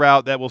this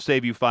route that will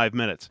save you 5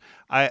 minutes.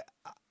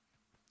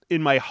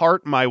 In my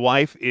heart, my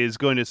wife is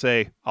going to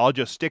say, I'll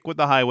just stick with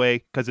the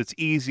highway because it's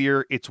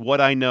easier. It's what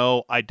I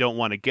know. I don't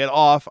want to get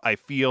off. I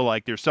feel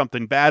like there's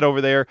something bad over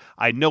there.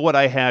 I know what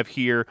I have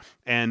here,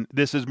 and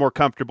this is more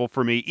comfortable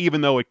for me, even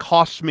though it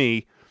costs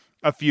me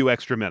a few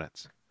extra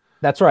minutes.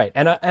 That's right.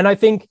 And I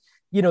think,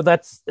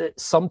 that's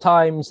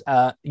sometimes,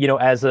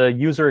 as a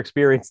user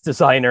experience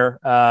designer,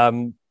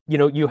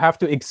 you have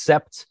to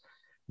accept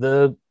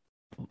the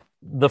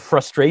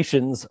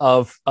frustrations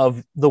of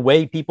the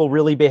way people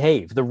really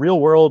behave. The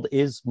real world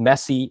is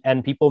messy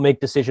and people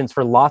make decisions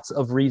for lots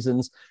of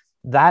reasons.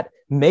 That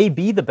may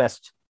be the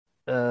best,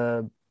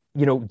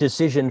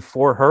 decision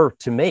for her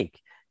to make.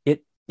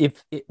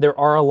 If there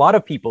are a lot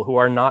of people who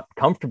are not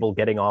comfortable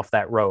getting off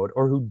that road,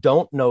 or who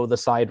don't know the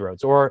side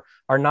roads, or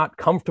are not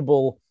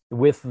comfortable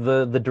with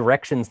the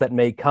directions that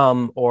may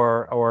come,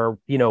 or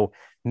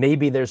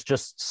maybe there's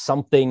just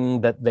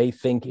something that they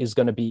think is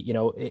going to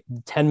be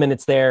 10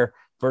 minutes there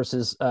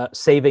versus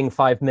saving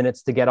 5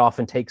 minutes to get off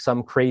and take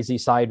some crazy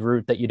side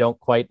route that you don't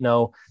quite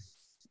know.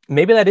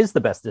 Maybe that is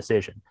the best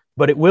decision.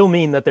 but it will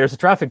mean that there's a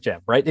traffic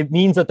jam, right? It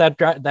means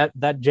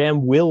that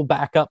jam will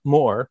back up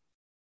more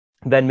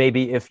than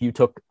maybe if you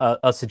took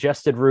a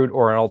suggested route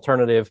or an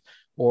alternative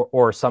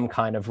or some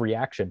kind of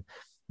reaction.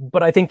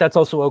 But I think that's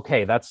also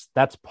okay. That's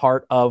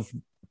part of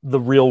the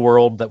real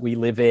world that we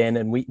live in,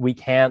 and we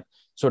can't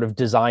sort of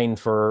design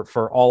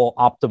for all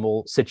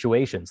optimal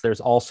situations. There's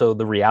also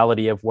the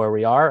reality of where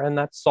we are, and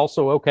that's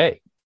also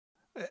okay.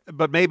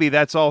 But maybe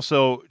that's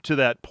also to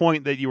that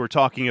point that you were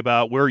talking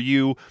about, where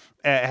you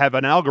have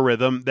an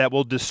algorithm that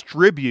will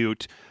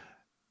distribute,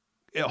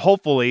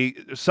 hopefully,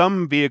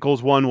 some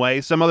vehicles one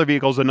way, some other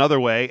vehicles another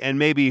way, and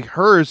maybe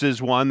hers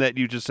is one that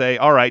you just say,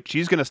 all right,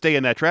 she's going to stay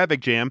in that traffic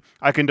jam.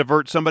 I can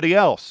divert somebody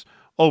else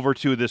over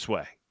to this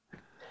way.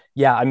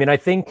 Yeah, I mean, I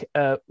think,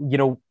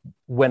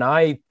 when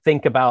I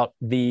think about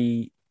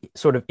the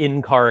sort of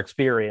in-car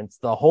experience,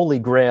 the holy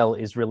grail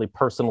is really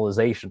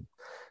personalization.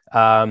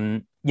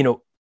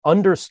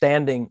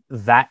 Understanding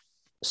that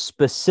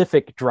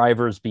specific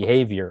driver's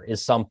behavior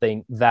is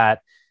something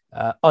that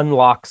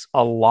unlocks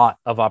a lot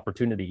of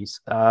opportunities.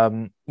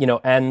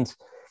 And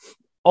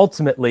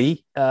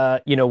ultimately,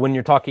 when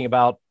you're talking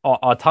about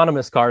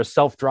autonomous cars,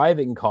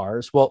 self-driving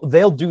cars, well,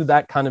 they'll do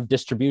that kind of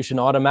distribution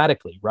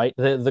automatically, right?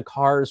 The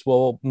cars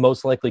will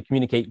most likely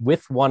communicate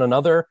with one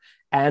another,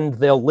 and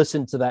they'll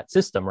listen to that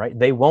system, right?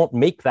 They won't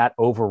make that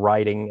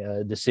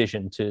overriding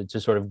decision to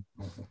sort of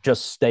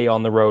just stay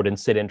on the road and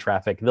sit in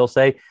traffic. They'll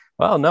say,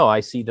 well, no, I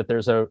see that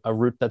there's a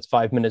route that's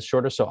 5 minutes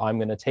shorter, so I'm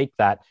going to take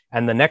that.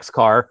 And the next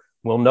car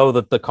will know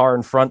that the car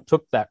in front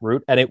took that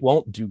route, and it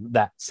won't do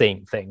that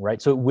same thing, right?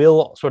 So it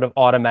will sort of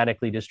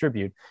automatically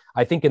distribute.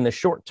 I think in the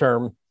short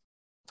term,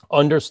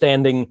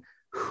 understanding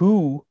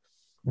who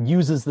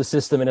uses the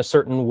system in a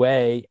certain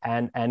way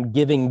and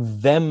giving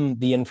them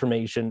the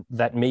information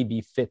that maybe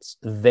fits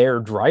their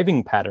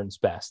driving patterns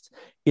best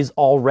is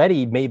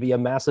already maybe a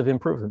massive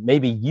improvement.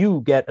 Maybe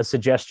you get a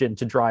suggestion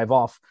to drive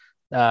off,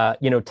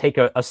 take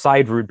a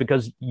side route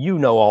because you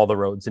know all the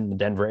roads in the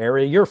Denver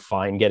area. You're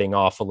fine getting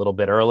off a little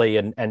bit early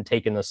and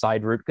taking the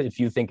side route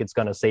if you think it's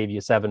going to save you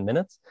 7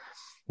 minutes.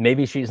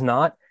 Maybe she's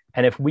not.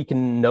 And if we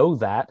can know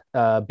that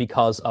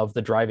because of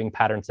the driving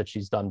patterns that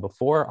she's done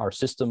before, our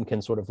system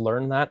can sort of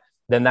learn that,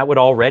 then that would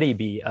already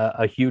be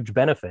a huge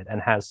benefit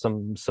and has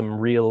some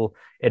real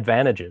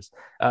advantages.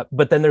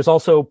 But then there's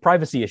also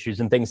privacy issues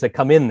and things that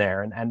come in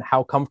there. And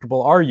how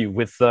comfortable are you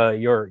with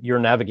your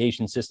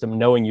navigation system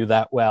knowing you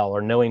that well,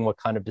 or knowing what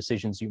kind of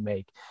decisions you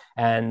make?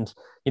 And,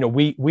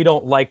 we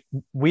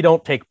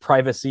don't take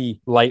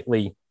privacy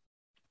lightly.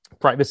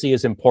 Privacy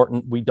is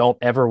important. We don't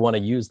ever want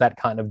to use that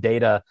kind of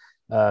data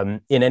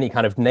in any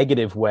kind of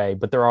negative way,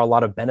 but there are a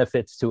lot of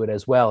benefits to it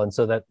as well. And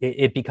so that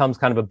it becomes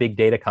kind of a big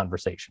data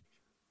conversation.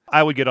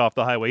 I would get off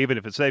the highway even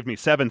if it saved me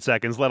 7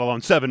 seconds, let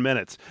alone 7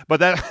 minutes. But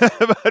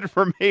but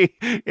for me,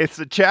 it's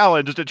a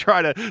challenge to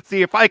try to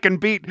see if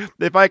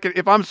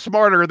I'm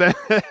smarter than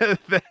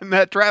than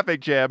that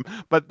traffic jam.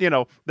 But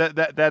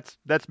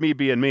that's me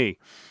being me.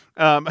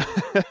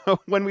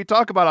 When we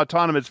talk about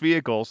autonomous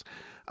vehicles,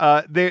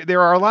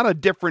 there are a lot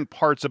of different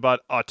parts about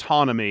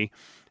autonomy,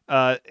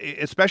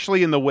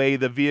 especially in the way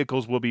the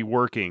vehicles will be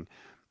working.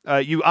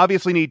 You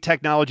obviously need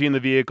technology in the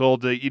vehicle.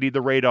 You need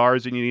the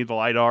radars, and you need the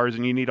LiDARs,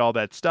 and you need all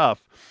that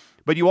stuff.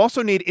 But you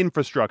also need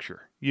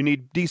infrastructure. You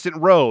need decent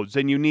roads,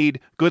 and you need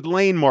good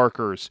lane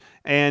markers,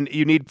 and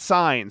you need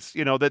signs,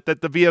 that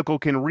the vehicle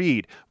can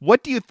read.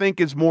 What do you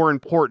think is more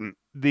important,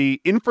 the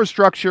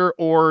infrastructure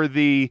or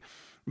the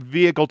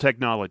vehicle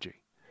technology?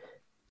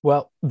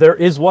 Well, there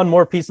is one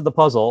more piece of the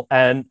puzzle,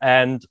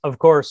 and of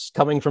course,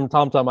 coming from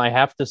TomTom, I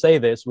have to say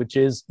this, which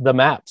is the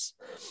maps.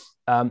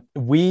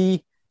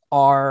 We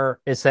are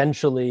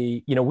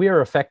essentially, we are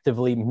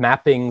effectively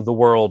mapping the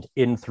world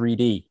in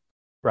 3D,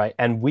 right?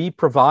 And we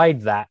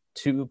provide that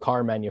to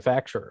car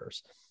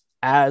manufacturers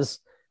as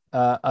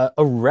a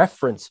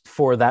reference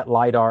for that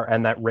LiDAR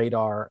and that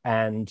radar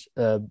and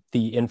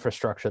the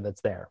infrastructure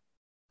that's there.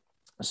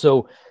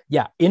 So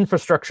yeah,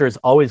 infrastructure is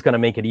always going to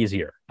make it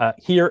easier.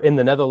 Here in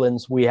the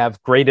Netherlands, we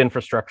have great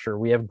infrastructure.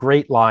 We have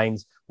great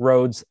lines.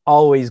 Roads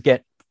always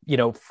get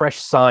fresh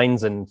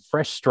signs and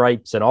fresh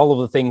stripes and all of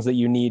the things that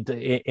you need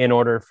in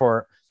order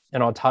for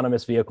an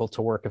autonomous vehicle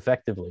to work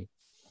effectively.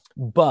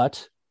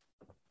 But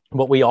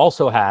what we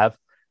also have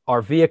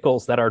are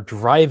vehicles that are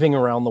driving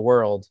around the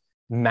world,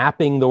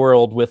 mapping the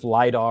world with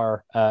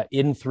LiDAR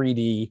in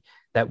 3D,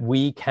 that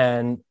we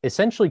can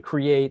essentially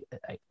create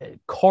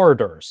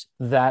corridors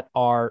that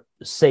are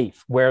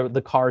safe, where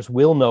the cars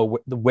will know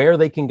where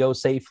they can go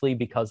safely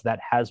because that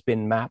has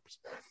been mapped.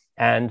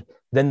 And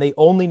then they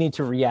only need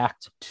to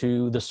react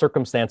to the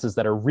circumstances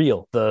that are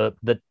real. The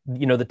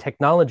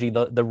technology,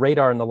 the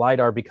radar and the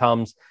LiDAR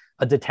becomes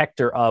a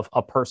detector of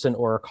a person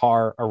or a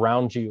car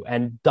around you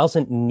and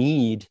doesn't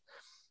need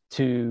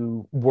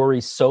to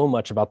worry so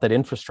much about that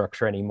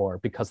infrastructure anymore,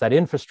 because that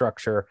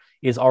infrastructure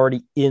is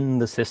already in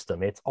the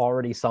system. It's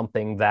already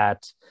something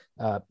that,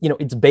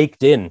 it's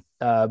baked in.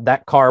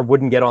 That car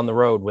wouldn't get on the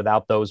road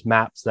without those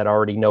maps that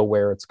already know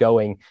where it's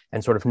going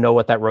and sort of know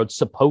what that road's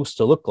supposed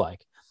to look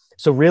like.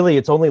 So really,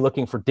 it's only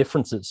looking for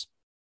differences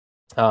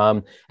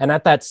And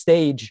at that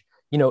stage,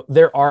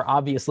 there are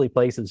obviously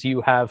places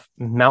you have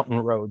mountain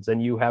roads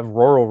and you have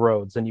rural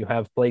roads and you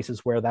have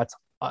places where that's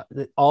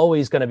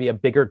always going to be a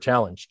bigger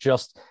challenge,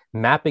 just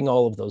mapping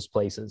all of those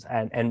places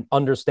and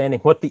understanding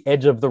what the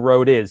edge of the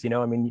road is.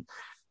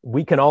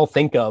 We can all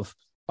think of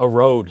a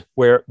road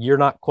where you're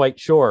not quite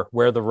sure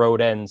where the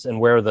road ends and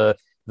where the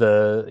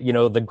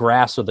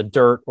grass or the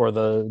dirt or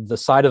the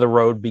side of the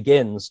road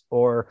begins,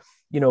 or,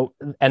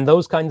 and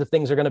those kinds of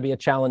things are going to be a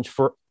challenge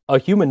for a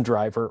human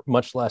driver,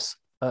 much less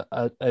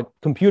a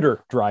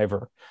computer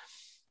driver.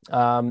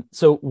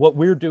 So what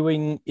we're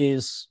doing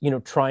is,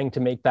 trying to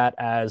make that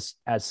as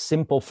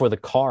simple for the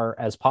car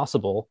as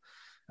possible.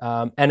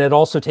 And it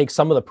also takes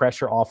some of the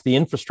pressure off the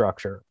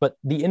infrastructure, but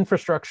the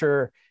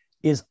infrastructure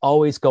is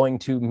always going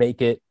to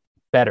make it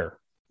better,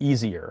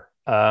 easier,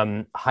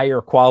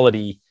 higher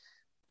quality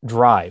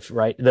drive,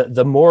 right?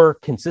 The more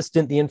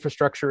consistent the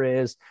infrastructure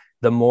is,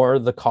 the more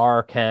the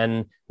car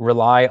can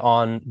rely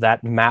on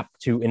that map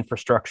to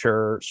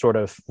infrastructure sort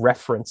of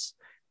reference,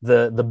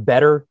 the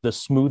better, the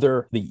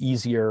smoother, the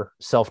easier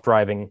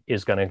self-driving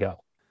is going to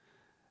go.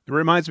 It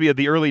reminds me of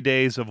the early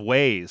days of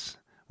Waze,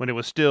 when it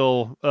was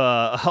still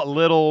a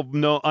little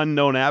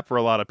unknown app for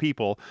a lot of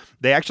people.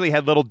 They actually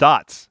had little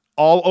dots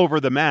all over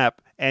the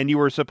map, and you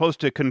were supposed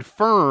to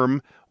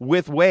confirm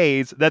with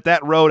Waze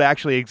that road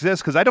actually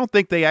exists, because I don't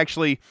think they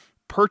actually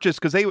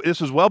purchased, because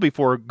this was well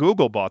before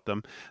Google bought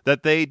them,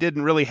 that they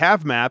didn't really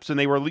have maps, and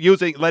they were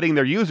letting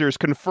their users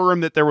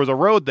confirm that there was a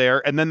road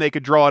there, and then they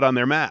could draw it on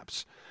their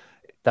maps.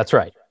 That's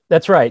right.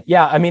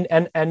 Yeah. I mean,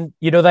 and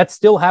that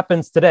still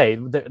happens today.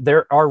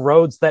 There are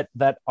roads that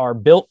are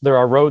built. There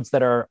are roads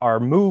that are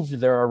moved.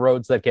 There are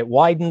roads that get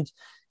widened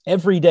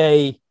every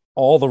day.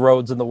 All the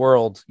roads in the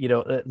world,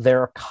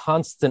 they're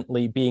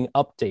constantly being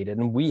updated,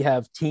 and we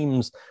have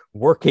teams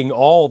working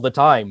all the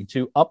time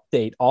to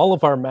update all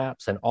of our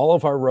maps and all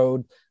of our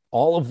road,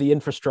 all of the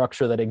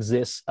infrastructure that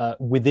exists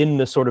within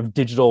the sort of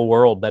digital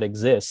world that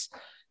exists.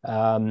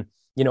 And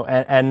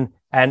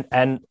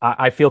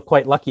I feel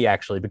quite lucky,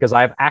 actually, because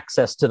I have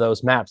access to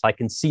those maps. I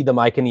can see them.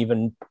 I can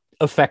even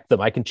affect them.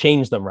 I can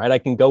change them, right? I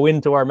can go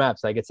into our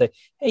maps. I could say,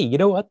 hey, you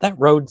know what? That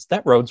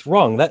road's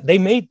wrong.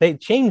 They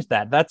changed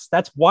that.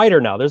 That's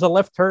wider now. There's a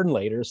left turn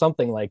lane or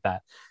something like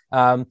that.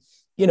 And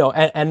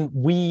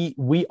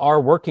we are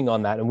working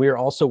on that. And we are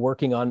also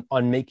working on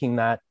making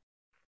that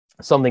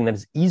something that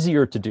is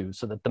easier to do,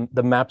 so that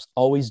the maps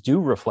always do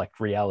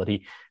reflect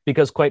reality,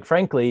 because quite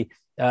frankly,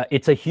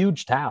 it's a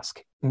huge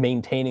task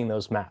maintaining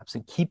those maps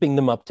and keeping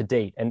them up to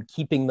date and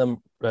keeping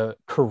them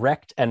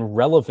correct and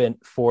relevant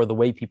for the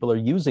way people are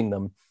using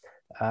them.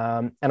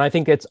 And I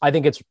think it's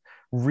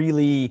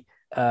really,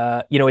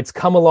 it's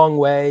come a long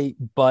way,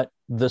 but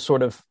the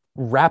sort of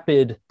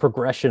rapid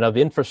progression of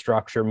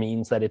infrastructure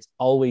means that it's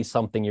always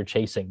something you're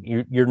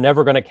chasing. You're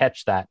never going to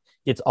catch that.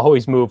 It's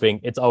always moving.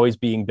 It's always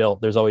being built.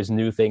 There's always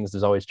new things.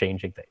 There's always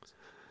changing things.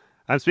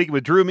 I'm speaking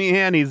with Drew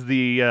Meehan. He's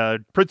the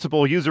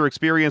principal user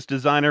experience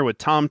designer with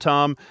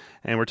TomTom,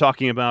 and we're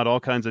talking about all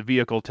kinds of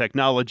vehicle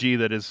technology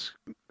that is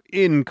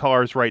in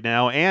cars right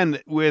now.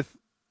 And with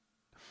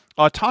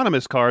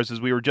autonomous cars,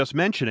 as we were just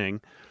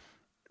mentioning,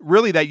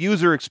 really that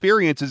user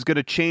experience is going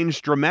to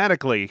change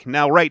dramatically.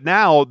 Now, right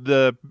now,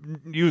 the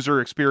user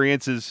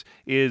experience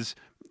is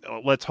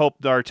let's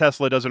hope our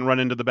Tesla doesn't run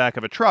into the back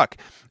of a truck.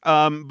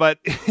 But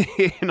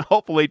in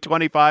hopefully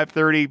 25,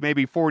 30,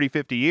 maybe 40,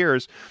 50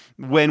 years,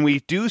 when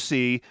we do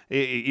see,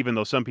 even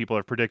though some people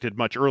have predicted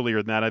much earlier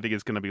than that, I think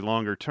it's going to be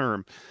longer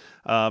term.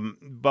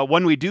 But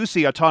when we do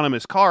see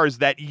autonomous cars,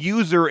 that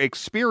user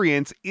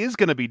experience is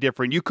going to be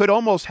different. You could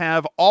almost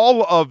have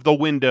all of the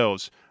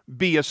windows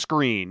be a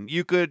screen.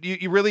 You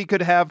really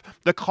could have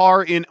the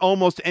car in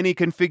almost any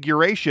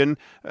configuration.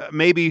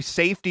 Maybe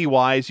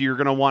safety-wise, you're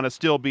going to want to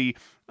still be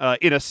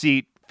in a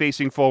seat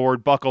facing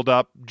forward, buckled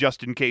up,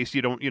 just in case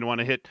you don't want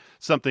to hit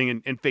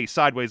something and face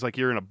sideways like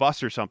you're in a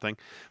bus or something.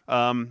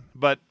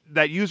 But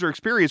that user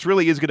experience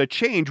really is going to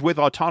change with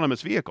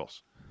autonomous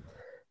vehicles.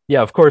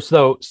 Yeah, of course,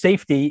 though,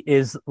 safety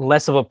is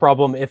less of a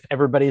problem if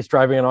everybody's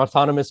driving an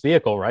autonomous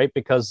vehicle, right?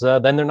 Because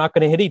then they're not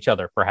going to hit each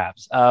other,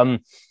 perhaps.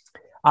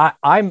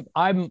 I'm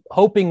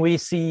hoping we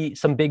see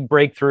some big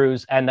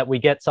breakthroughs and that we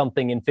get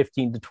something in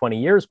 15 to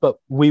 20 years, but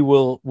we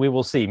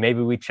will see.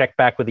 Maybe we check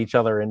back with each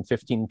other in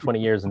 15,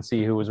 20 years and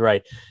see who was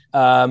right.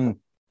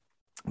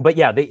 But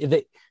yeah,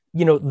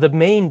 the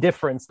main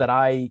difference that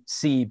I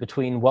see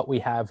between what we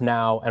have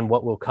now and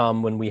what will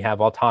come when we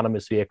have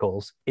autonomous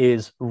vehicles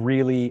is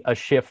really a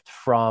shift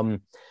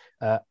from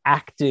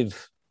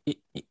active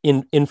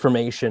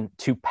information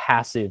to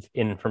passive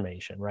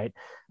information, right?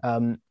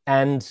 And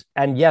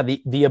yeah,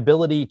 the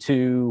ability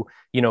to,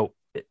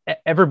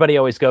 everybody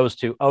always goes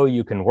to, oh,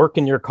 you can work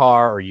in your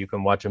car or you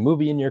can watch a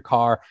movie in your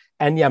car.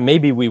 And yeah,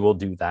 maybe we will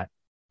do that.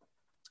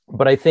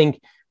 But I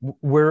think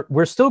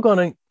we're still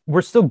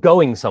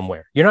going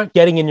somewhere. You're not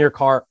getting in your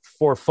car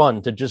for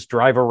fun to just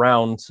drive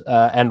around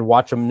and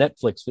watch them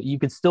Netflix. But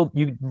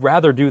you'd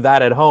rather do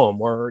that at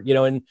home or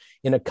in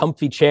a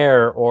comfy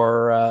chair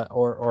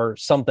or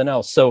something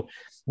else. So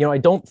I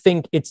don't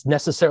think it's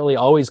necessarily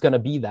always going to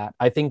be that.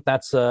 I think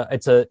that's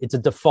it's a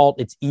default.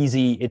 It's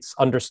easy. It's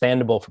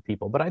understandable for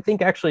people. But I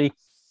think actually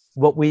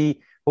what we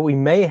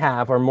may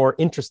have are more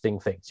interesting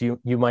things.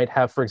 You might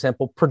have, for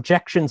example,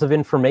 projections of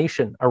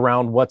information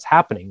around what's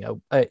happening.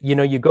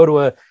 You go to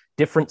a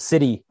different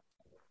city,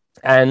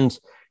 and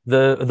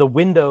the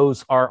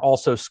windows are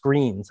also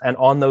screens, and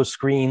on those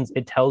screens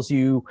it tells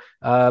you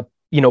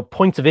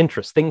points of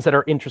interest, things that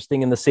are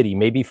interesting in the city,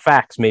 maybe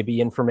facts,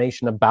 maybe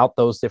information about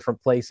those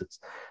different places.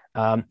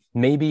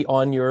 Maybe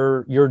on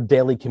your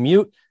daily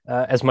commute,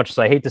 as much as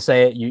I hate to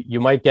say it, you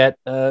might get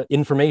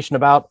information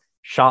about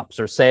shops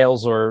or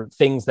sales or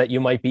things that you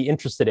might be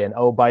interested in.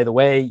 Oh, by the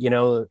way,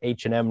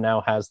 H&M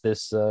now has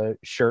this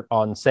shirt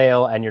on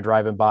sale, and you're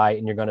driving by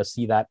and you're going to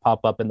see that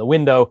pop up in the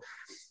window.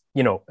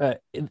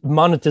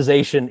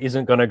 Monetization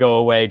isn't going to go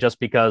away just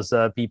because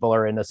people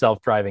are in a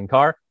self-driving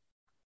car.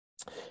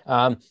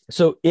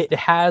 So it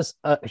has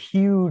a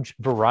huge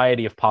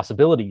variety of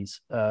possibilities,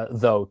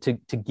 though,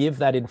 to give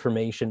that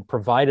information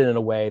provided in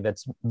a way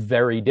that's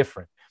very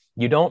different.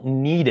 You don't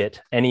need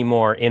it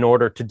anymore in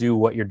order to do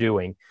what you're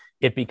doing.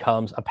 It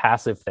becomes a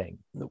passive thing.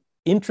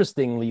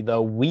 Interestingly,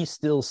 though, we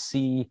still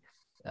see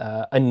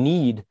a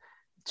need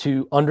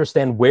to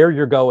understand where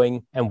you're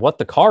going and what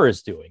the car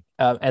is doing.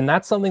 And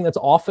that's something that's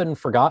often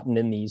forgotten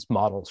in these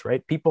models,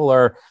 right? People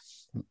are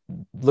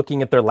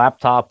looking at their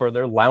laptop, or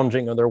they're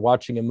lounging, or they're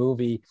watching a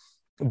movie.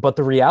 But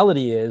the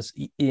reality is,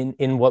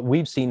 in what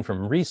we've seen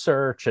from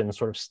research and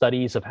sort of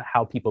studies of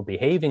how people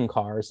behave in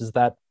cars, is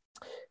that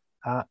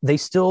they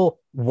still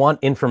want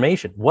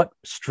information. What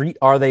street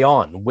are they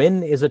on?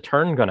 When is a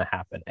turn going to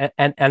happen?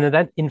 And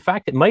that, in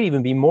fact, it might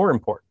even be more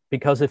important,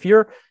 because if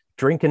you're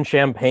drinking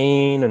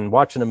champagne and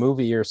watching a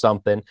movie or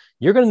something,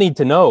 you're going to need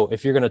to know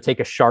if you're going to take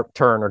a sharp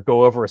turn or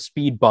go over a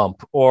speed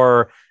bump,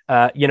 or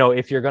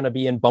if you're going to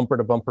be in bumper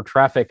to bumper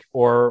traffic,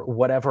 or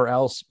whatever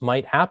else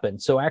might happen.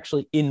 So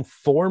actually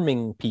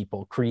informing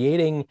people,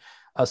 creating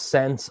a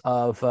sense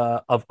of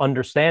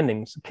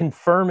understandings,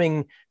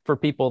 confirming for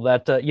people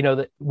that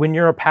that when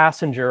you're a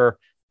passenger,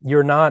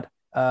 you're not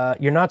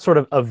sort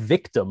of a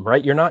victim,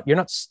 right? You're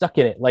not stuck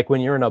in it. Like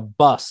when you're in a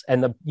bus,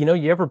 and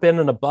you ever been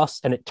in a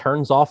bus and it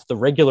turns off the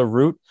regular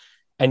route,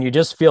 and you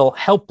just feel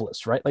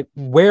helpless, right? Like,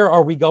 where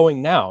are we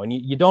going now? And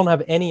you don't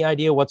have any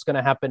idea what's going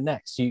to happen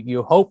next.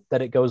 You hope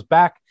that it goes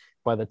back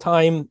by the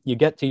time you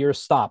get to your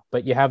stop,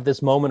 but you have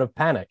this moment of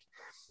panic.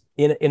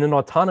 In an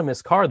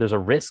autonomous car, there's a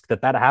risk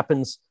that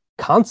happens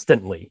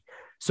constantly.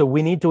 So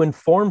we need to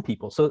inform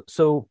people.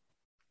 So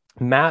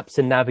maps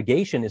and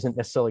navigation isn't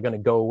necessarily going to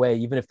go away,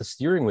 even if the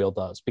steering wheel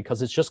does,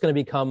 because it's just going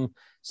to become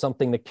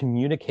something that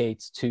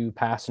communicates to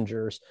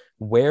passengers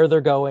where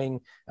they're going,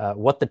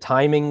 what the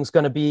timing's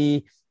going to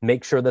be,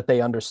 make sure that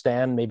they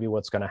understand maybe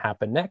what's going to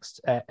happen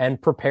next,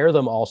 and prepare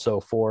them also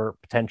for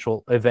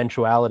potential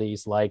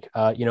eventualities like,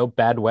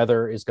 bad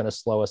weather is going to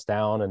slow us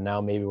down, and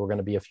now maybe we're going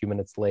to be a few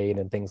minutes late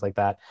and things like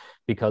that,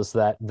 because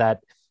that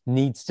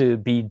needs to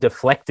be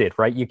deflected,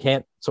 right? You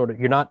can't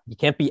you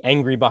can't be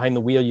angry behind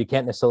the wheel. You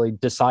can't necessarily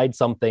decide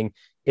something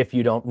if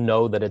you don't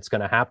know that it's going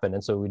to happen.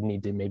 And so we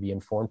need to maybe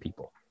inform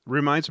people.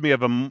 Reminds me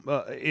of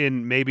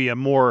in maybe a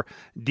more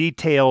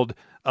detailed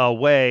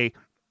way,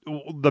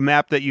 the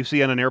map that you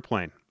see on an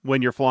airplane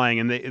when you're flying,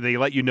 and they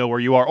let you know where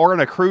you are, or on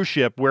a cruise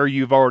ship where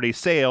you've already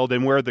sailed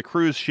and where the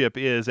cruise ship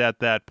is at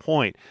that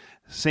point.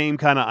 Same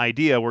kind of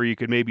idea, where you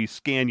could maybe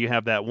scan, you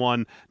have that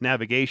one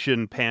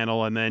navigation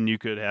panel, and then you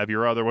could have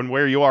your other one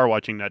where you are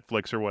watching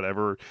Netflix or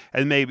whatever,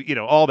 and maybe,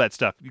 all that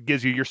stuff. It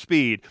gives you your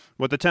speed,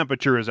 what the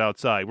temperature is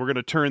outside. We're going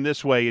to turn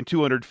this way in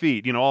 200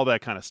 feet, all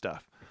that kind of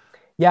stuff.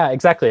 Yeah,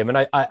 exactly. I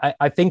mean,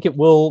 I think it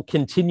will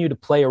continue to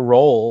play a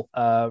role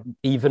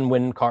even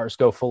when cars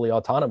go fully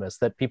autonomous,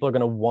 that people are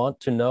going to want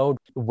to know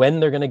when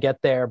they're going to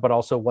get there, but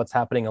also what's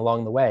happening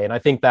along the way. And I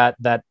think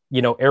that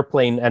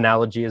airplane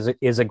analogy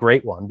is a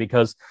great one,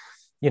 because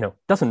it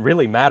doesn't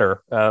really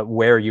matter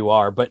where you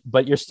are,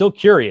 but you're still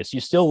curious. You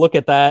still look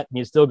at that and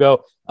you still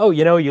go, oh,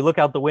 you look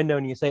out the window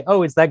and you say,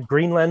 oh, is that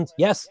Greenland?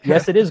 Yes,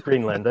 it is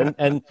Greenland.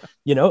 And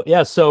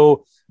yeah.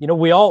 So,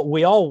 we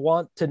all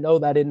want to know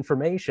that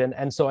information.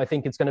 And so I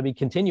think it's going to be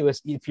continuous.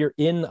 If you're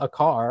in a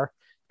car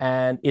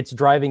and it's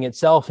driving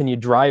itself, and you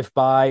drive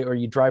by, or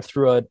you drive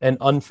through an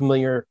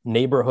unfamiliar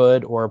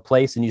neighborhood or a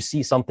place, and you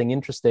see something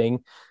interesting,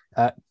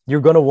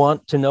 you're going to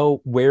want to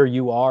know where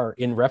you are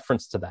in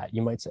reference to that.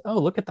 You might say, oh,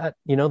 look at that.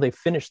 They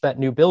finished that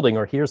new building,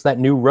 or here's that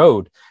new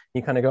road.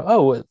 You kind of go,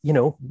 oh,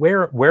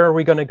 where are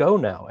we going to go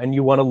now? And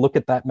you want to look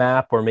at that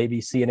map, or maybe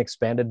see an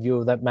expanded view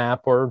of that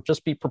map, or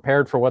just be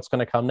prepared for what's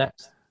going to come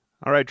next.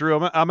 All right, Drew,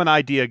 I'm an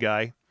idea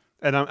guy,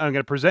 and I'm going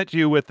to present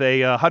you with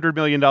a $100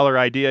 million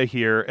idea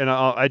here, and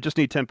I just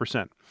need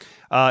 10%.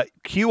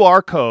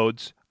 QR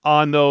codes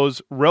on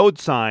those road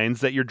signs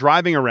that you're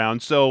driving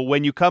around. So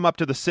when you come up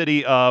to the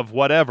city of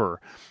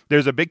whatever,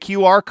 there's a big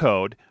QR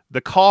code.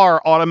 The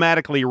car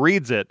automatically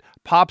reads it,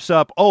 pops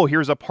up, oh,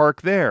 here's a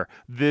park there.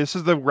 This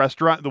is the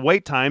restaurant, the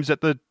wait times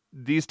at the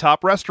these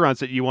top restaurants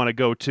that you want to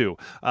go to.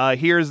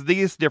 Here's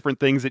these different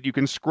things that you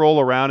can scroll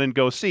around and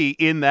go see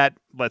in that,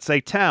 let's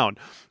say, town.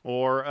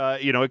 Or,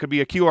 it could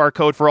be a QR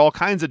code for all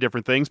kinds of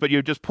different things, but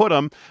you just put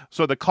them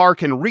so the car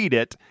can read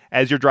it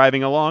as you're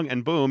driving along,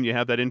 and boom, you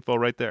have that info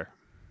right there.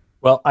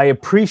 Well, I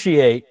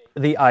appreciate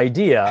the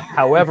idea.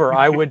 However,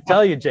 I would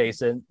tell you,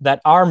 Jason,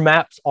 that our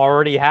maps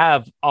already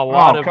have a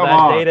lot of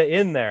that data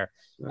in there.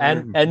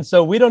 And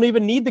so we don't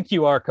even need the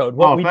QR code.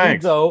 What we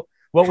need, though,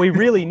 what we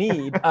really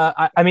need,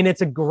 I mean,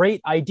 it's a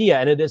great idea,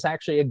 and it is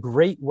actually a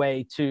great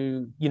way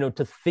to,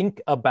 to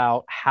think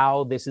about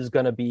how this is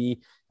going to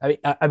be.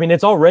 I mean,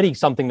 it's already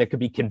something that could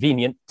be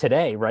convenient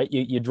today, right?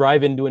 You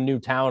drive into a new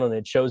town and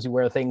it shows you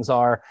where things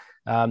are,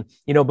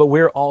 but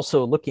we're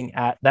also looking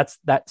at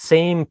that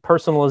same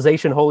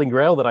personalization holy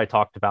grail that I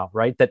talked about,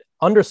 right? That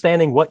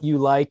understanding what you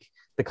like,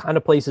 the kind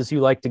of places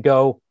you like to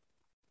go,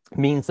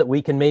 means that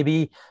we can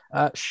maybe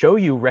show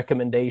you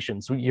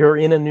recommendations. You're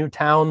in a new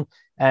town,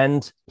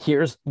 and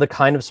here's the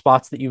kind of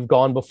spots that you've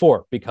gone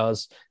before,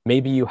 because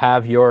maybe you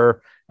have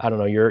your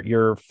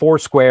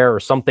Foursquare or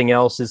something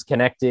else is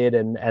connected,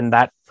 and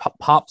that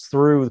pops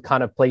through the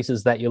kind of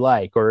places that you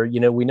like, or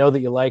we know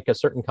that you like a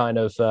certain kind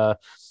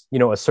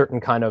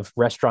of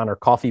restaurant or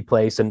coffee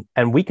place,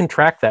 and we can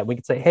track that. We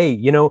can say, hey,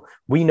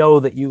 we know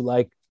that you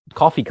like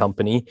coffee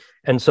company,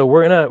 and so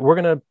we're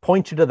gonna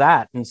point you to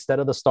that instead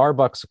of the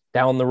Starbucks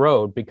down the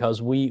road,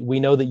 because we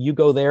know that you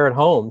go there at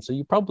home, so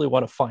you probably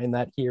want to find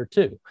that here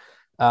too.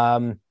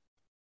 And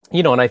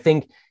I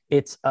think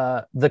it's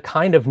the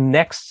kind of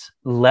next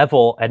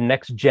level and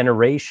next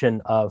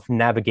generation of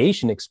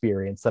navigation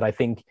experience that I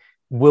think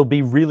will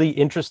be really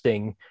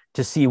interesting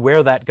to see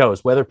where that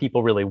goes, whether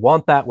people really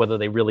want that, whether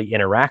they really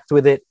interact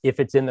with it if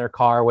it's in their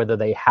car, whether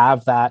they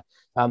have that,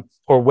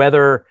 or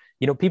whether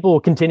people will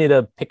continue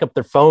to pick up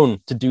their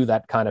phone to do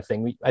that kind of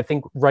thing. I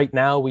think right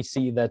now we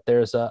see that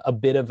there's a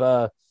bit of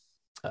a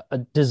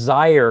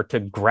desire to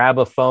grab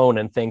a phone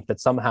and think that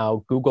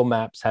somehow Google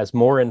Maps has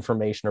more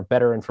information or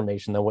better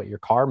information than what your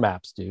car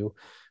maps do,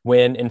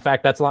 when in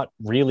fact that's not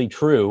really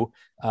true.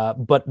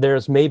 But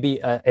there's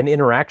maybe an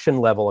interaction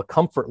level, a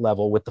comfort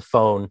level with the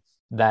phone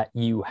that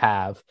you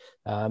have.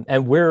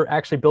 And we're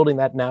actually building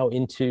that now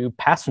into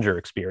passenger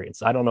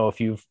experience. I don't know if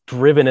you've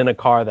driven in a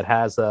car that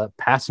has a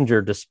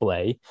passenger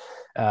display,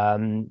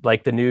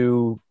 like the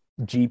new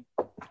Jeep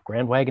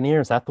Grand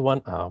Wagoneer. Is that the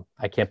one? Oh,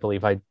 I can't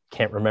believe I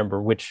can't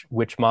remember which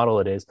model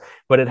it is,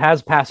 but it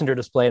has passenger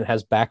display and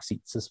has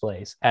backseat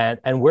displays.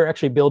 And we're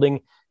actually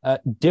building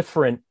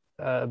different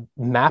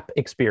map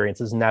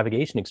experiences and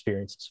navigation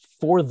experiences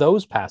for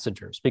those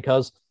passengers,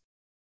 because,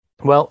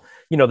 well,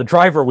 the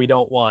driver, we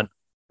don't want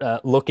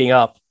looking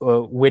up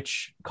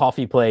which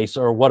coffee place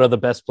or what are the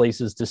best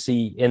places to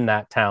see in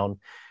that town.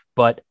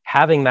 But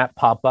having that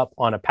pop up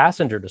on a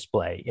passenger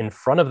display in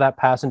front of that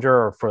passenger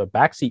or for the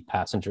backseat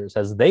passengers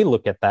as they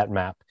look at that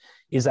map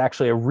is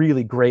actually a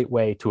really great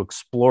way to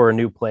explore a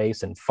new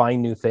place and find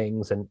new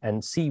things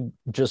and see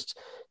just,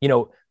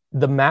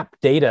 the map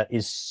data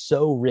is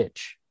so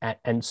rich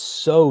and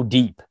so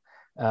deep.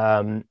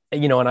 And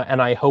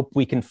I hope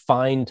we can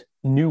find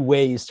new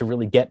ways to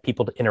really get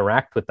people to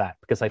interact with that,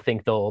 because I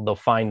think they'll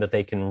find that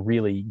they can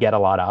really get a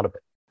lot out of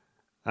it.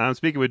 I'm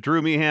speaking with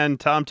Drew Meehan,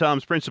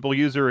 TomTom's principal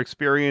user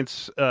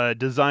experience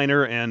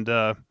designer, and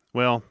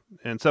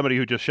somebody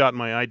who just shot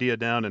my idea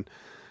down and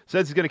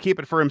says he's going to keep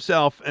it for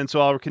himself, and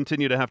so I'll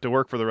continue to have to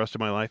work for the rest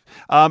of my life.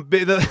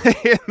 In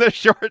the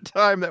short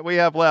time that we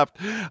have left,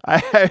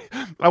 I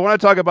want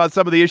to talk about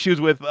some of the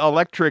issues with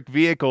electric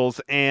vehicles,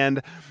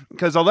 and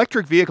because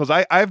electric vehicles,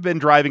 I've been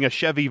driving a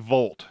Chevy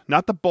Volt,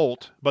 not the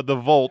Bolt, but the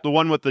Volt, the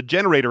one with the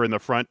generator in the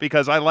front,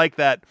 because I like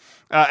that.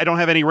 I don't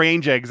have any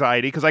range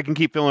anxiety because I can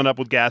keep filling up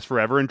with gas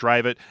forever and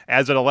drive it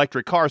as an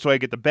electric car, so I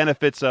get the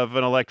benefits of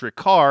an electric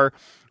car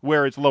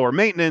where it's lower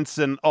maintenance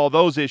and all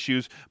those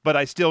issues, but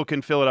I still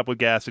can fill it up with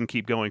gas and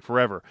keep going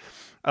forever.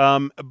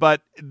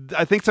 But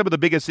I think some of the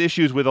biggest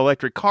issues with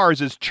electric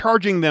cars is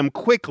charging them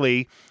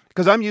quickly,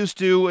 because I'm used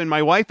to, and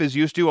my wife is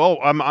used to,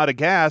 I'm out of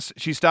gas.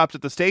 She stops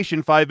at the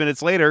station 5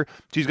 minutes later.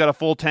 She's got a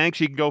full tank.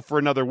 She can go for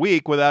another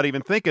week without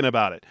even thinking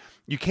about it.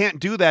 You can't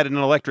do that in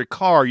an electric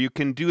car. You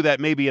can do that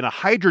maybe in a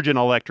hydrogen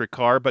electric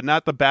car, but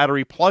not the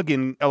battery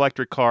plug-in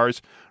electric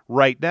cars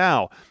right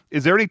now.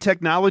 Is there any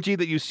technology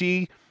that you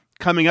see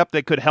coming up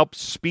that could help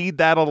speed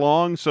that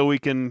along so we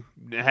can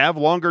have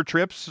longer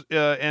trips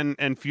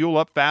and fuel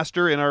up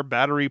faster in our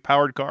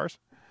battery-powered cars?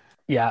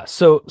 Yeah.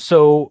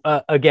 So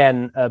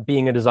again,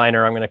 being a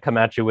designer, I'm going to come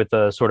at you with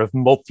a sort of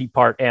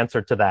multi-part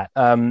answer to that.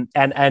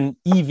 And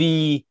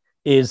EV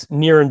is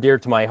near and dear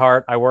to my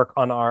heart. I work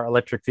on our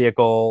electric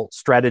vehicle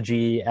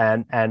strategy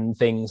and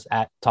things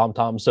at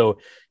TomTom. So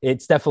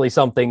it's definitely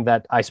something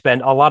that I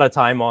spend a lot of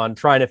time on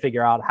trying to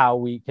figure out how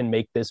we can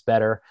make this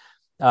better.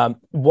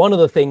 One of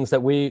the things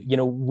that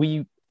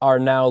we are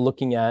now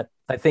looking at,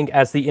 I think,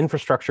 as the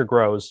infrastructure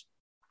grows,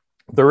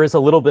 there is a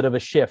little bit of a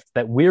shift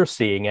that we're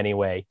seeing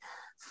anyway,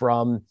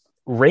 from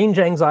range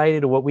anxiety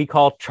to what we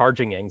call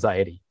charging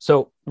anxiety.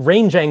 So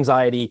range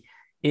anxiety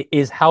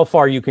is how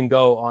far you can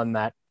go on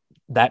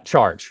that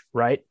charge,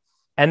 right?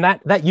 And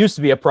that used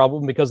to be a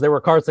problem because there were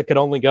cars that could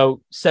only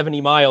go 70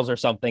 miles or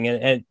something,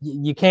 and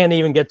you can't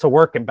even get to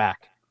work and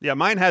back. Yeah,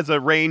 mine has a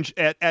range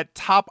at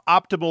top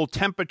optimal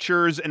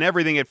temperatures and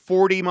everything at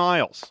 40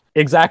 miles.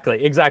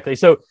 Exactly.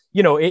 So,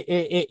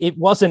 it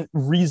wasn't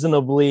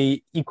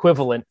reasonably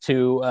equivalent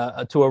to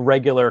a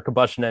regular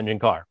combustion engine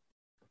car.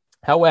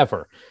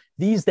 However,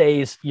 these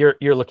days you're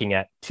looking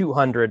at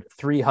 200,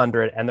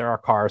 300, and there are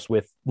cars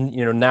with,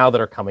 now that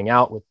are coming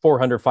out with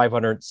 400,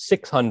 500,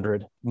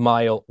 600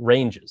 mile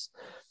ranges.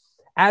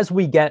 As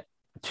we get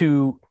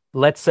to,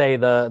 let's say,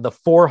 the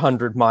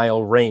 400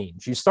 mile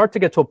range, you start to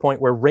get to a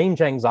point where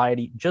range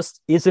anxiety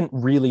just isn't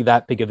really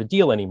that big of a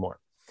deal anymore.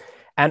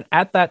 And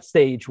at that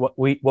stage, what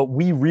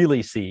we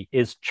really see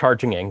is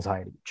charging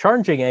anxiety.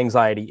 Charging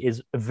anxiety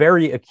is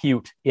very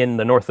acute in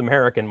the North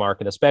American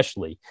market,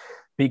 especially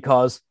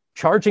because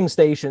charging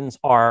stations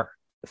are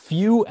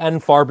few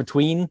and far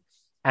between,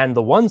 and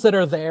the ones that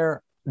are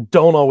there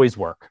don't always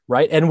work,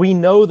 right? And we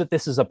know that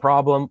this is a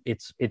problem.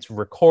 It's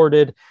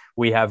recorded.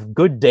 We have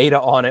good data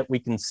on it. We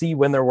can see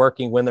when they're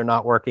working, when they're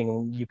not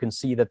working. You can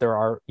see that there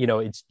are,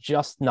 it's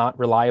just not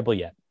reliable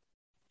yet.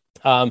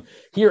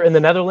 Here in the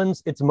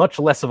Netherlands, it's much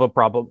less of a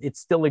problem. It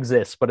still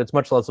exists, but it's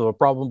much less of a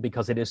problem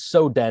because it is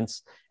so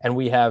dense. And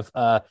we have,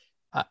 I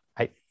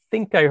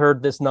think I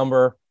heard this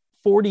number,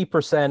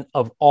 40%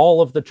 of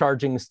all of the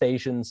charging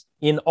stations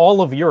in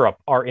all of Europe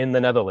are in the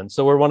Netherlands.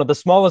 So we're one of the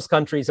smallest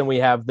countries and we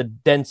have the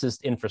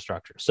densest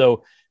infrastructure.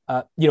 So,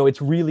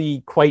 it's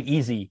really quite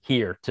easy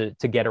here to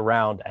get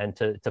around and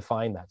to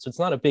find that. So it's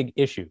not a big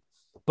issue.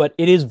 But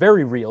it is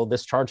very real,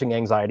 this charging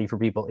anxiety for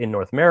people in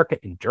North America,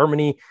 in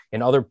Germany,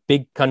 in other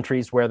big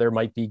countries where there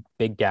might be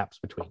big gaps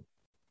between.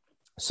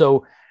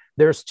 So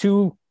there's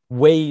two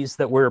ways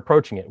that we're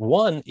approaching it.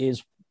 One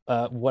is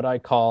what I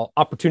call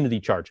opportunity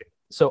charging.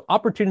 So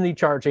opportunity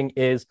charging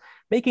is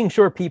making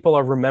sure people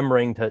are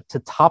remembering to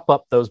top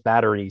up those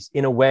batteries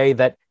in a way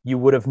that you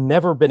would have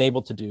never been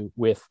able to do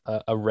with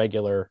a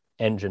regular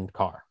engined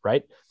car,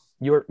 right?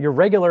 Your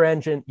regular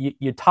engine,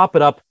 you top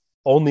it up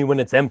only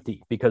when it's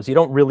empty because you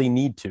don't really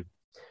need to.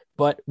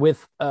 But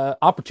with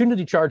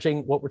opportunity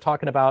charging, what we're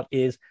talking about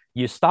is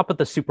you stop at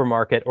the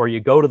supermarket or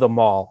you go to the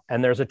mall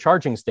and there's a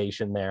charging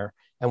station there.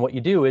 And what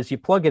you do is you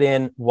plug it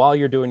in while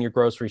you're doing your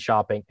grocery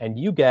shopping and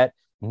you get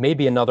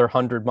maybe another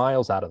 100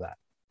 miles out of that.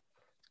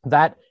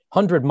 That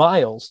 100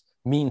 miles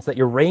means that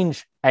your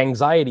range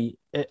anxiety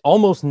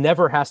almost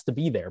never has to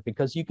be there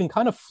because you can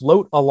kind of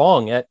float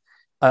along at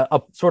a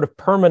sort of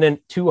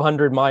permanent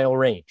 200 mile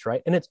range,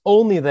 right? And it's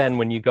only then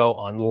when you go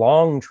on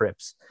long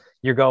trips,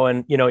 you're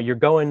going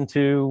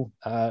to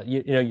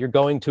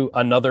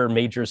another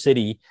major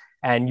city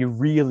and you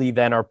really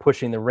then are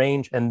pushing the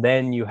range and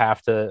then you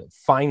have to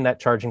find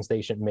that charging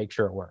station and make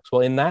sure it works.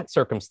 Well, in that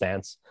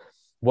circumstance,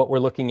 what we're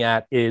looking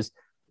at is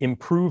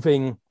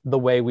improving the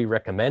way we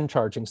recommend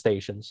charging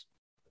stations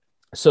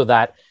so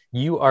that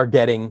you are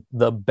getting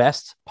the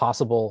best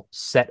possible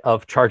set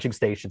of charging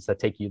stations that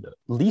take you the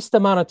least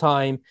amount of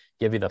time,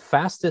 give you the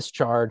fastest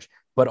charge,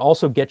 but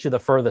also get you the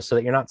furthest so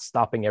that you're not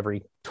stopping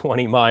every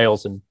 20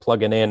 miles and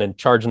plugging in and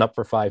charging up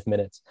for 5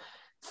 minutes.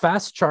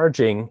 Fast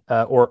charging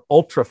or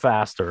ultra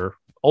fast or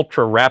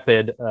ultra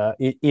rapid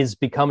is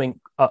becoming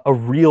a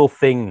real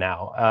thing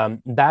now.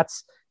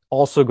 That's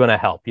also going to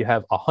help. You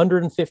have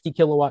 150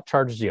 kilowatt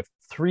chargers, you have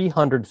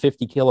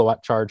 350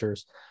 kilowatt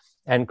chargers,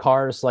 and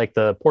cars like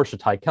the Porsche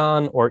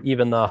Taycan or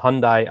even the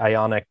Hyundai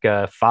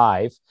Ioniq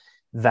 5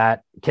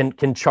 that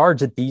can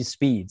charge at these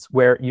speeds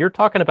where you're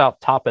talking about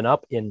topping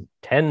up in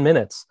 10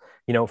 minutes,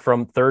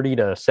 from 30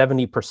 to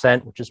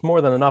 70%, which is more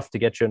than enough to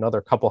get you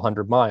another couple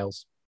hundred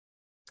miles.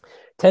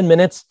 10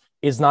 minutes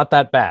is not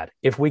that bad.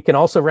 If we can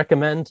also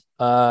recommend,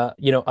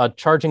 a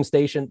charging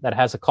station that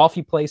has a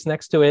coffee place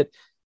next to it,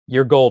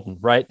 you're golden,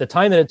 right? The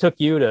time that it took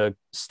you to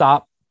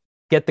stop,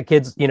 get the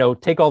kids,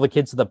 take all the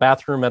kids to the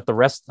bathroom at the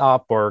rest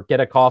stop or get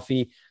a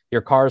coffee,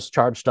 your car's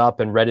charged up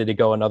and ready to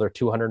go another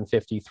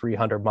 250,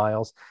 300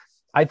 miles.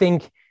 I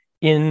think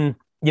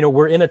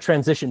we're in a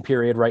transition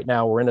period right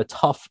now. We're in a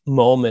tough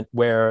moment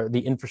where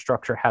the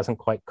infrastructure hasn't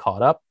quite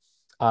caught up.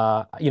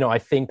 I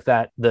think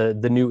that the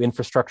new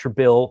infrastructure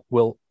bill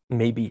will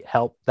maybe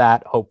help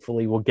that.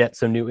 Hopefully we'll get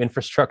some new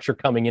infrastructure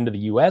coming into the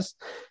US.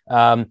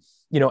 And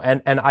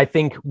I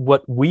think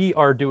what we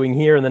are doing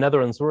here in the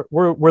Netherlands,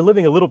 we're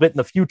living a little bit in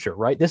the future,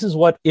 right? This is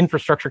what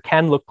infrastructure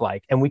can look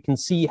like. And we can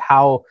see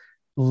how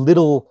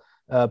little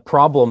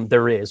problem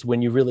there is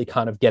when you really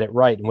kind of get it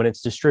right and when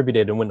it's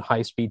distributed and when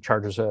high-speed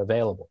chargers are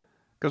available.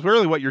 Because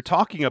really what you're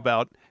talking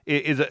about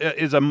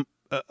is a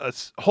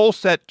whole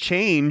set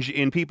change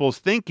in people's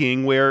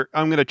thinking where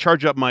I'm going to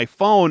charge up my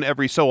phone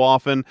every so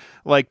often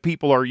like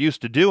people are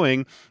used to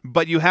doing.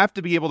 But you have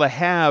to be able to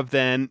have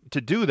then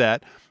to do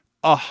that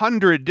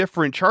 100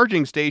 different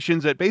charging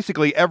stations at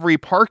basically every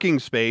parking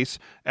space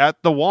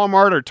at the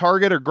Walmart or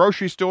Target or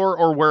grocery store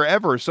or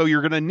wherever. So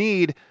you're going to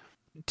need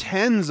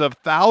tens of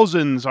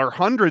thousands or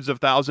hundreds of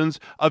thousands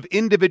of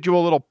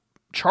individual little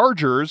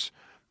chargers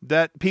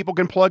that people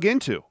can plug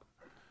into.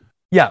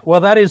 Yeah,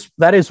 well, that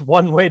is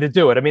one way to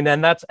do it. I mean,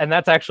 and that's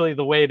actually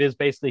the way it is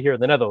basically here in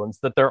the Netherlands,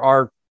 that there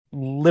are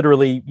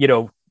literally,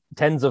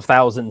 tens of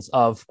thousands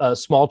of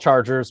small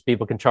chargers.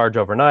 People can charge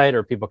overnight,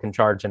 or people can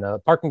charge in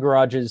parking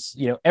garages.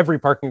 Every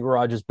parking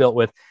garage is built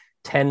with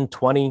 10,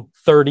 20,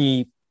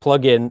 30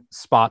 plug-in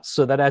spots,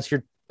 so that as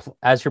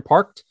you're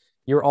parked,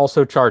 you're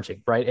also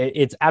charging, right?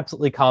 It's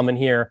absolutely common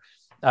here.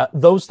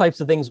 Those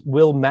types of things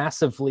will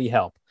massively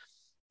help.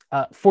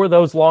 For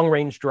those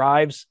long-range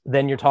drives,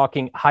 then you're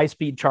talking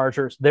high-speed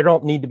chargers. They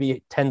don't need to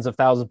be tens of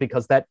thousands,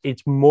 because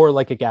it's more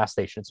like a gas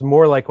station. It's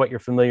more like what you're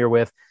familiar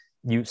with.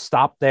 You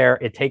stop there.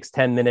 It takes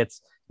 10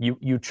 minutes.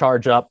 You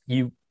charge up.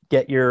 You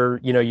get your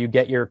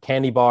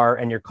candy bar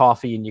and your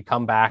coffee, and you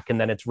come back, and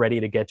then it's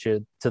ready to get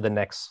you to the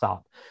next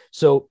stop.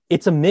 So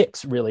it's a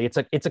mix, really.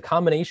 It's a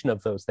combination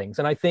of those things.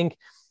 And I think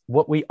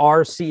what we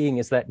are seeing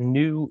is that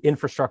new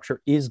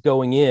infrastructure is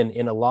going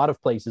in a lot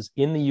of places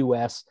in the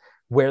US,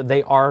 where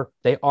they are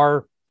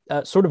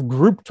sort of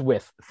grouped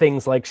with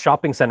things like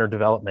shopping center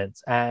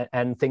developments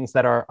and things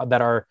that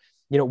are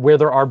where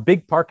there are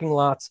big parking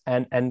lots,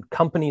 and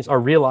companies are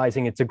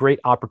realizing it's a great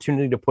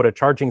opportunity to put a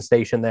charging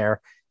station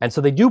there. And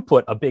so they do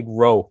put a big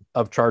row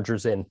of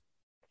chargers in,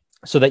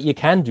 so that you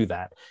can do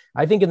that.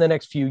 I think in the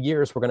next few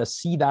years, we're going to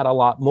see that a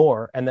lot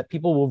more, and that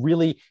people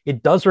will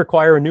it does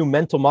require a new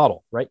mental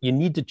model, right? You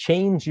need to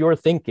change your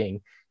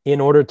thinking in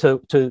order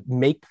to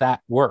make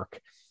that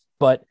work.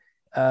 But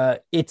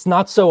it's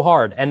not so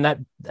hard. And that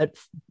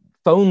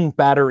phone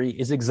battery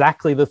is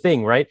exactly the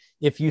thing, right?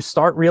 If you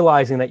start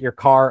realizing that your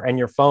car and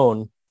your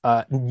phone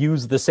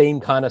use the same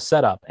kind of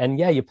setup, and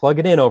you plug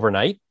it in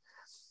overnight,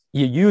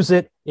 you use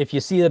it. If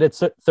you see that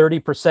it's at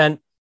 30%,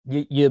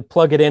 you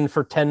plug it in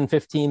for 10,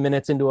 15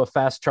 minutes into a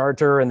fast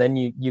charger, and then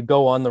you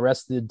go on the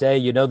rest of the day.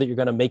 You know that you're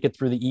going to make it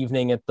through the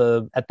evening at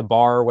the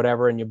bar or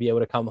whatever, and you'll be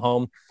able to come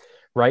home.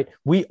 Right?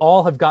 We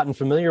all have gotten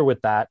familiar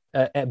with that,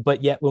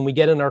 but yet when we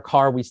get in our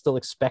car, we still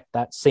expect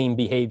that same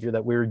behavior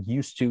that we're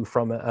used to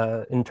from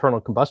an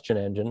internal combustion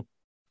engine.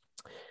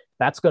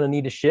 That's going to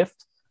need to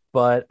shift,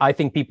 but I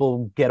think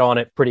people get on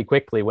it pretty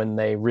quickly when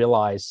they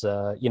realize,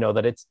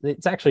 that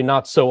it's actually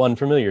not so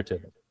unfamiliar to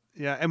them.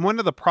 Yeah, and one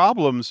of the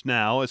problems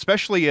now,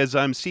 especially as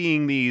I'm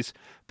seeing these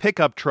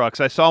pickup trucks,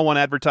 I saw one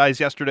advertised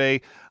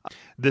yesterday,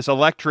 this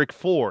electric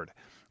Ford.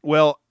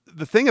 Well,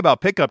 the thing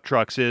about pickup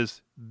trucks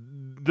is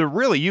they're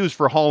really used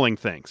for hauling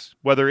things,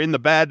 whether in the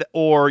bed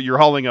or you're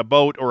hauling a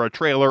boat or a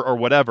trailer or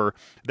whatever.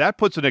 That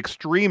puts an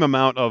extreme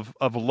amount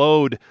of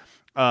load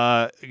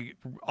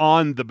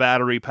on the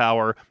battery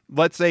power.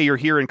 Let's say you're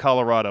here in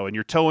Colorado and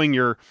you're towing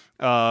your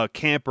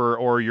camper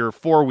or your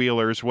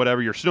four-wheelers,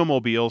 whatever, your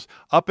snowmobiles,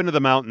 up into the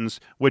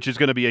mountains, which is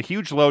going to be a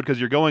huge load because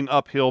you're going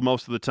uphill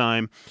most of the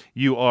time.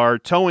 You are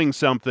towing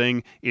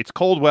something. It's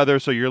cold weather,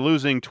 so you're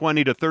losing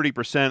 20 to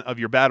 30% of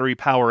your battery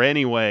power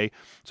anyway.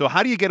 So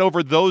how do you get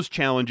over those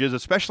challenges,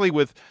 especially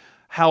with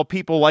how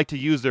people like to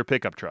use their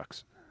pickup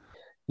trucks?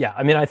 Yeah,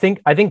 I mean, I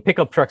think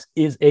pickup trucks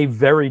is a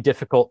very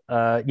difficult,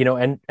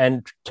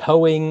 and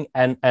towing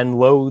and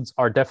loads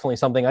are definitely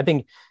something. I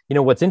think,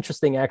 what's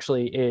interesting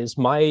actually is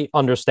my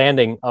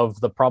understanding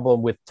of the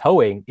problem with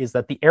towing is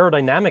that the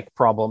aerodynamic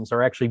problems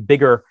are actually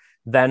bigger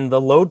than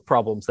the load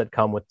problems that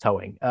come with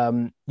towing.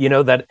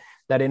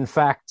 That in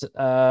fact,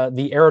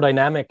 the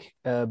aerodynamic,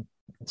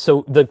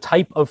 so the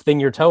type of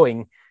thing you're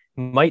towing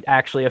might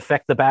actually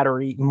affect the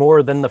battery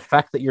more than the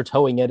fact that you're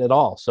towing it at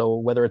all. So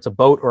whether it's a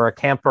boat or a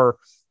camper,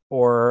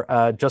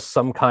 or just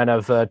some kind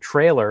of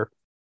trailer,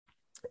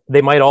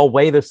 they might all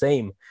weigh the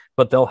same,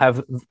 but they'll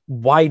have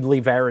widely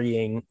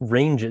varying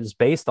ranges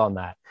based on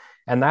that.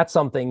 And that's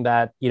something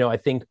that, I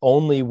think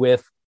only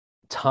with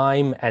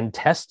time and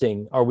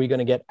testing are we going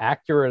to get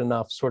accurate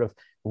enough sort of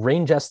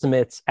range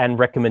estimates and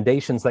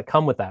recommendations that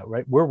come with that,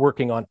 right? We're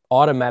working on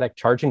automatic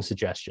charging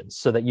suggestions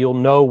so that you'll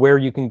know where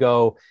you can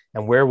go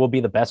and where will be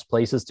the best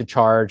places to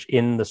charge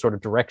in the sort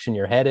of direction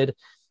you're headed.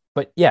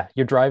 But yeah,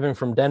 you're driving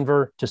from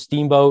Denver to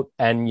Steamboat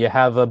and you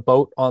have a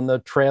boat on the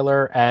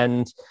trailer,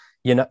 and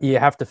you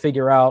have to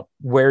figure out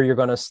where you're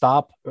going to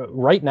stop.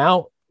 Right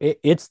now,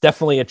 it's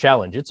definitely a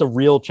challenge. It's a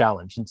real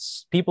challenge.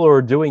 It's people who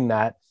are doing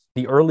that,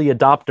 the early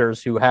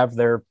adopters who have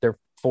their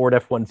Ford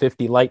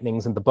F-150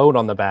 Lightnings and the boat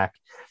on the back,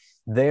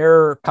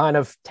 they're kind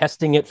of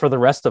testing it for the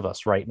rest of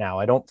us right now.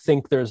 I don't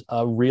think there's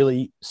a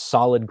really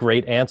solid,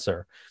 great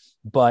answer,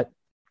 but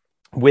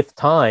with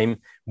time,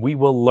 we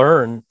will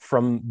learn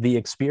from the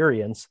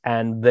experience,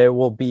 and there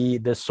will be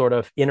this sort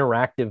of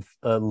interactive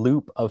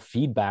loop of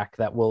feedback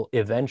that will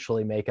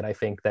eventually make it. I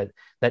think that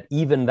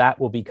even that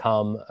will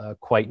become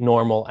quite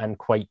normal and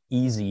quite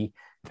easy.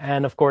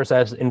 And of course,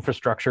 as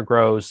infrastructure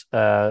grows,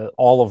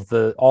 all of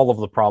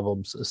the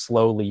problems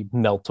slowly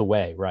melt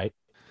away, right?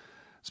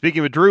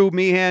 Speaking with Drew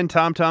Meehan,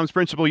 TomTom's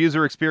principal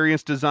user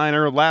experience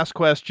designer. Last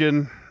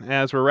question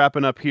as we're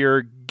wrapping up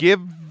here.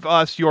 Give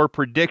us your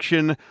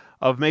prediction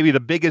of maybe the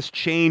biggest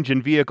change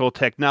in vehicle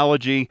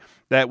technology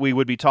that we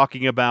would be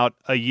talking about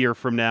a year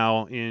from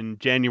now in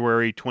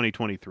January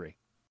 2023.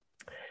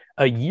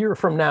 A year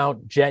from now,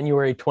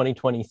 January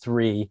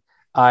 2023,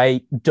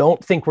 I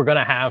don't think we're going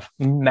to have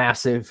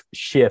massive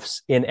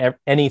shifts in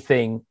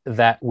anything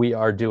that we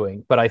are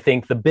doing. But I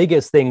think the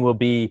biggest thing will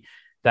be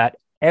that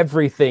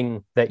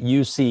everything that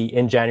you see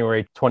in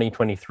January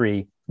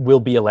 2023 will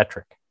be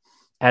electric,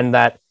 and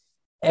that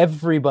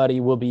everybody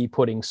will be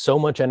putting so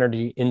much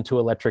energy into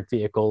electric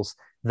vehicles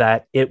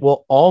that it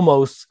will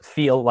almost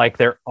feel like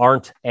there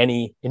aren't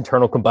any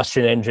internal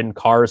combustion engine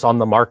cars on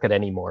the market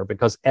anymore,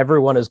 because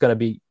everyone is going to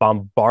be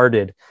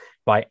bombarded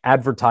by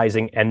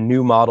advertising and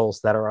new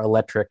models that are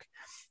electric.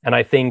 And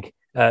I think,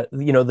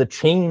 the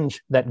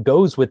change that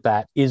goes with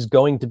that is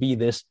going to be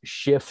this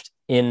shift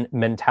in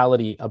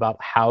mentality about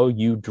how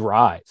you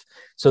drive.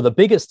 So the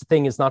biggest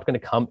thing is not going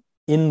to come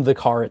in the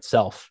car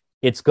itself.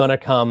 It's going to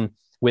come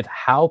with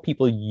how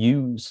people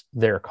use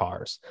their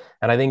cars.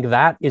 And I think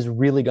that is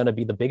really going to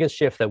be the biggest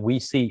shift that we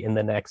see in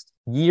the next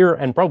year,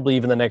 and probably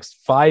even the next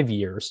 5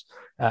 years,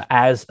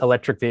 as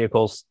electric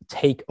vehicles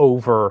take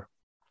over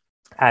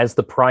as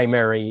the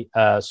primary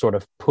sort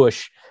of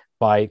push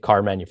by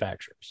car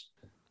manufacturers.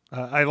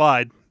 I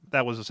lied.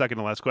 That was the second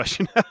to last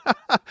question.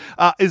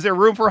 Is there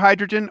room for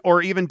hydrogen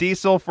or even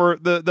diesel for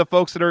the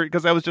folks that are,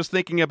 because I was just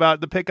thinking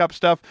about the pickup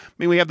stuff. I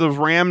mean, we have those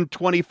Ram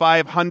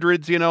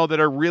 2500s, that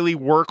are really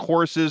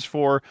workhorses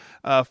for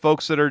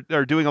folks that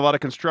are doing a lot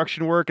of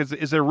construction work.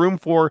 Is there room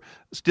for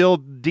still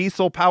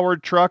diesel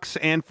powered trucks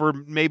and for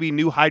maybe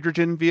new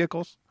hydrogen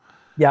vehicles?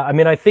 Yeah, I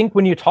mean, I think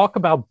when you talk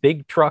about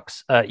big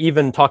trucks,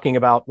 even talking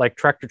about like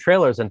tractor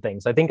trailers and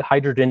things, I think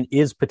hydrogen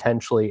is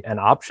potentially an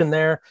option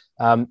there.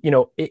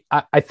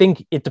 I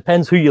think it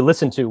depends who you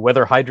listen to,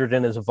 whether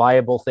hydrogen is a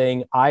viable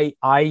thing.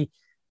 I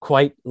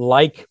quite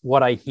like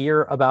what I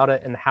hear about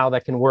it and how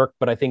that can work,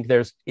 but I think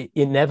there's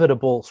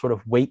inevitable sort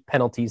of weight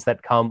penalties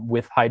that come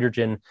with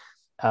hydrogen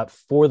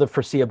for the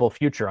foreseeable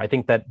future. I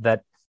think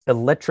that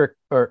electric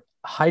or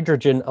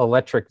hydrogen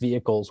electric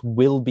vehicles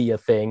will be a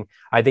thing.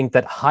 I think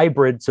that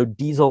hybrid, so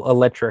diesel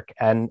electric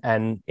and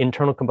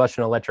internal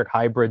combustion electric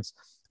hybrids,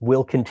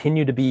 will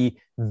continue to be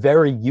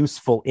very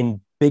useful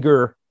in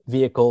bigger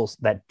vehicles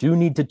that do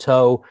need to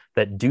tow,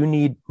 that do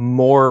need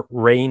more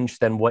range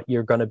than what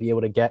you're going to be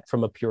able to get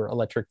from a pure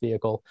electric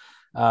vehicle.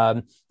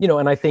 And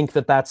I think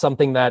that that's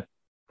something that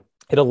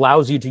it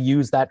allows you to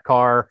use that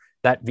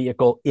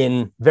vehicle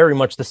in very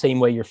much the same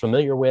way you're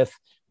familiar with,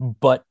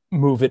 but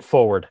move it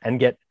forward and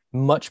get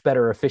much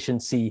better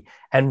efficiency,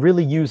 and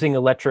really using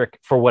electric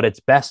for what it's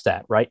best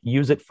at, right?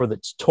 Use it for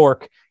its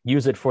torque,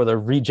 use it for the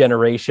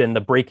regeneration,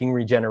 the braking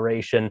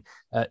regeneration.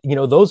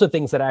 Those are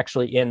things that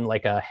actually in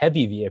like a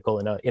heavy vehicle,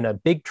 in a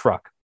big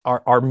truck,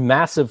 are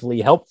massively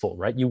helpful,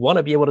 right? You want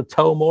to be able to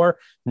tow more,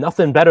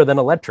 nothing better than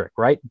electric,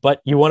 right? But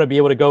you want to be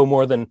able to go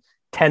more than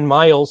 10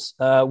 miles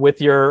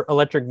with your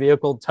electric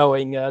vehicle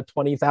towing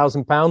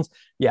 20,000 pounds.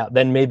 Yeah,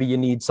 then maybe you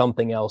need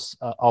something else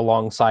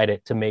alongside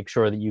it to make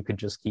sure that you could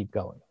just keep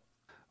going.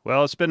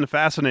 Well, it's been a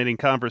fascinating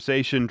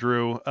conversation,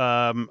 Drew.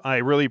 I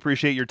really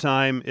appreciate your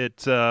time.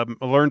 I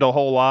learned a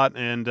whole lot,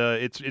 and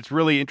it's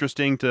really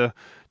interesting to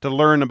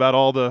learn about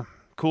all the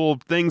cool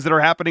things that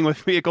are happening with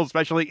vehicles,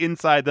 especially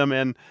inside them,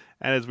 and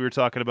as we were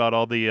talking about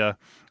all the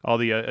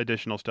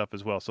additional stuff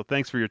as well. So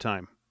thanks for your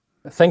time.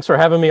 Thanks for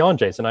having me on,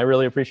 Jason. I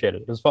really appreciate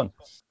it. It was fun.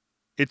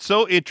 It's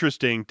so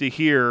interesting to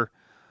hear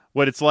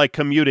what it's like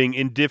commuting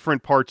in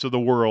different parts of the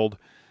world.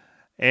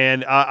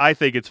 And I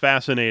think it's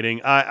fascinating.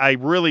 I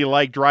really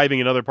like driving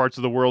in other parts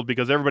of the world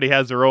because everybody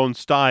has their own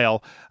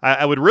style.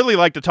 I would really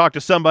like to talk to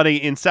somebody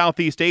in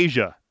Southeast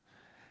Asia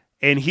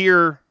and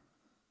hear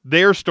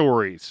their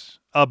stories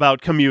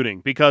about commuting,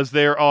 because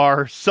there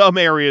are some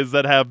areas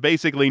that have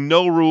basically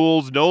no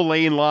rules, no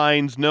lane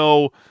lines,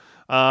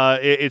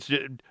 it's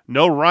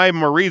no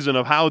rhyme or reason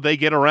of how they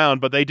get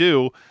around, but they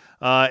do.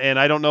 And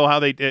I don't know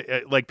how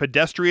they like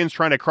pedestrians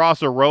trying to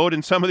cross a road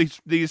in some of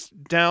these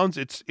towns.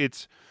 It's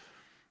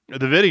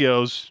the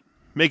videos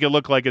make it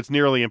look like it's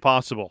nearly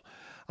impossible.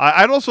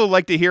 I'd also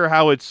like to hear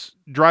how it's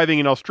driving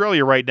in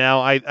Australia right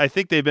now. I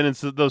think they've been in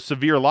those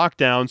severe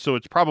lockdowns, so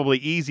it's probably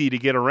easy to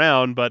get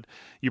around, but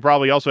you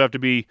probably also have to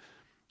be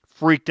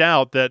freaked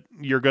out that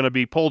you're going to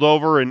be pulled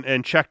over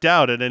and checked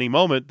out at any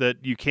moment,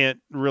 that you can't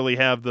really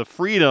have the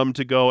freedom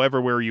to go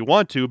everywhere you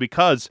want to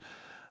because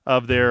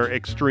of their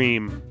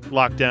extreme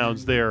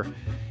lockdowns there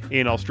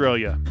in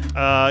Australia.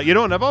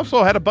 And I've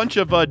also had a bunch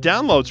of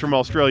downloads from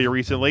Australia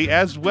recently,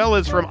 as well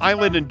as from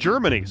Ireland and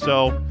Germany.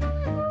 So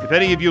if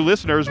any of you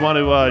listeners want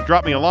to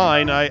drop me a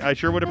line, I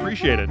sure would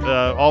appreciate it.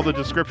 All the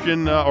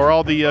description or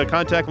all the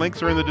contact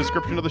links are in the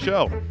description of the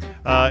show.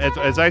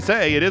 As I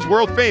say, it is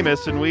world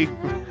famous, and we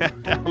have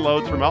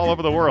downloads from all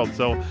over the world.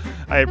 So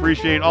I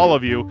appreciate all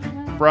of you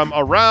from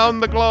around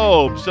the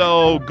globe.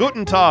 So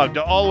Guten Tag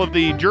to all of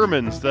the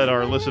Germans that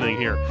are listening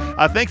here.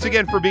 Thanks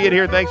again for being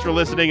here. Thanks for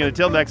listening. And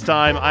until next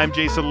time, I'm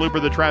Jason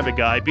Luber, the traffic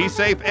guy. Be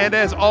safe, and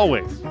as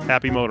always,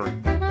 happy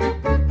motoring.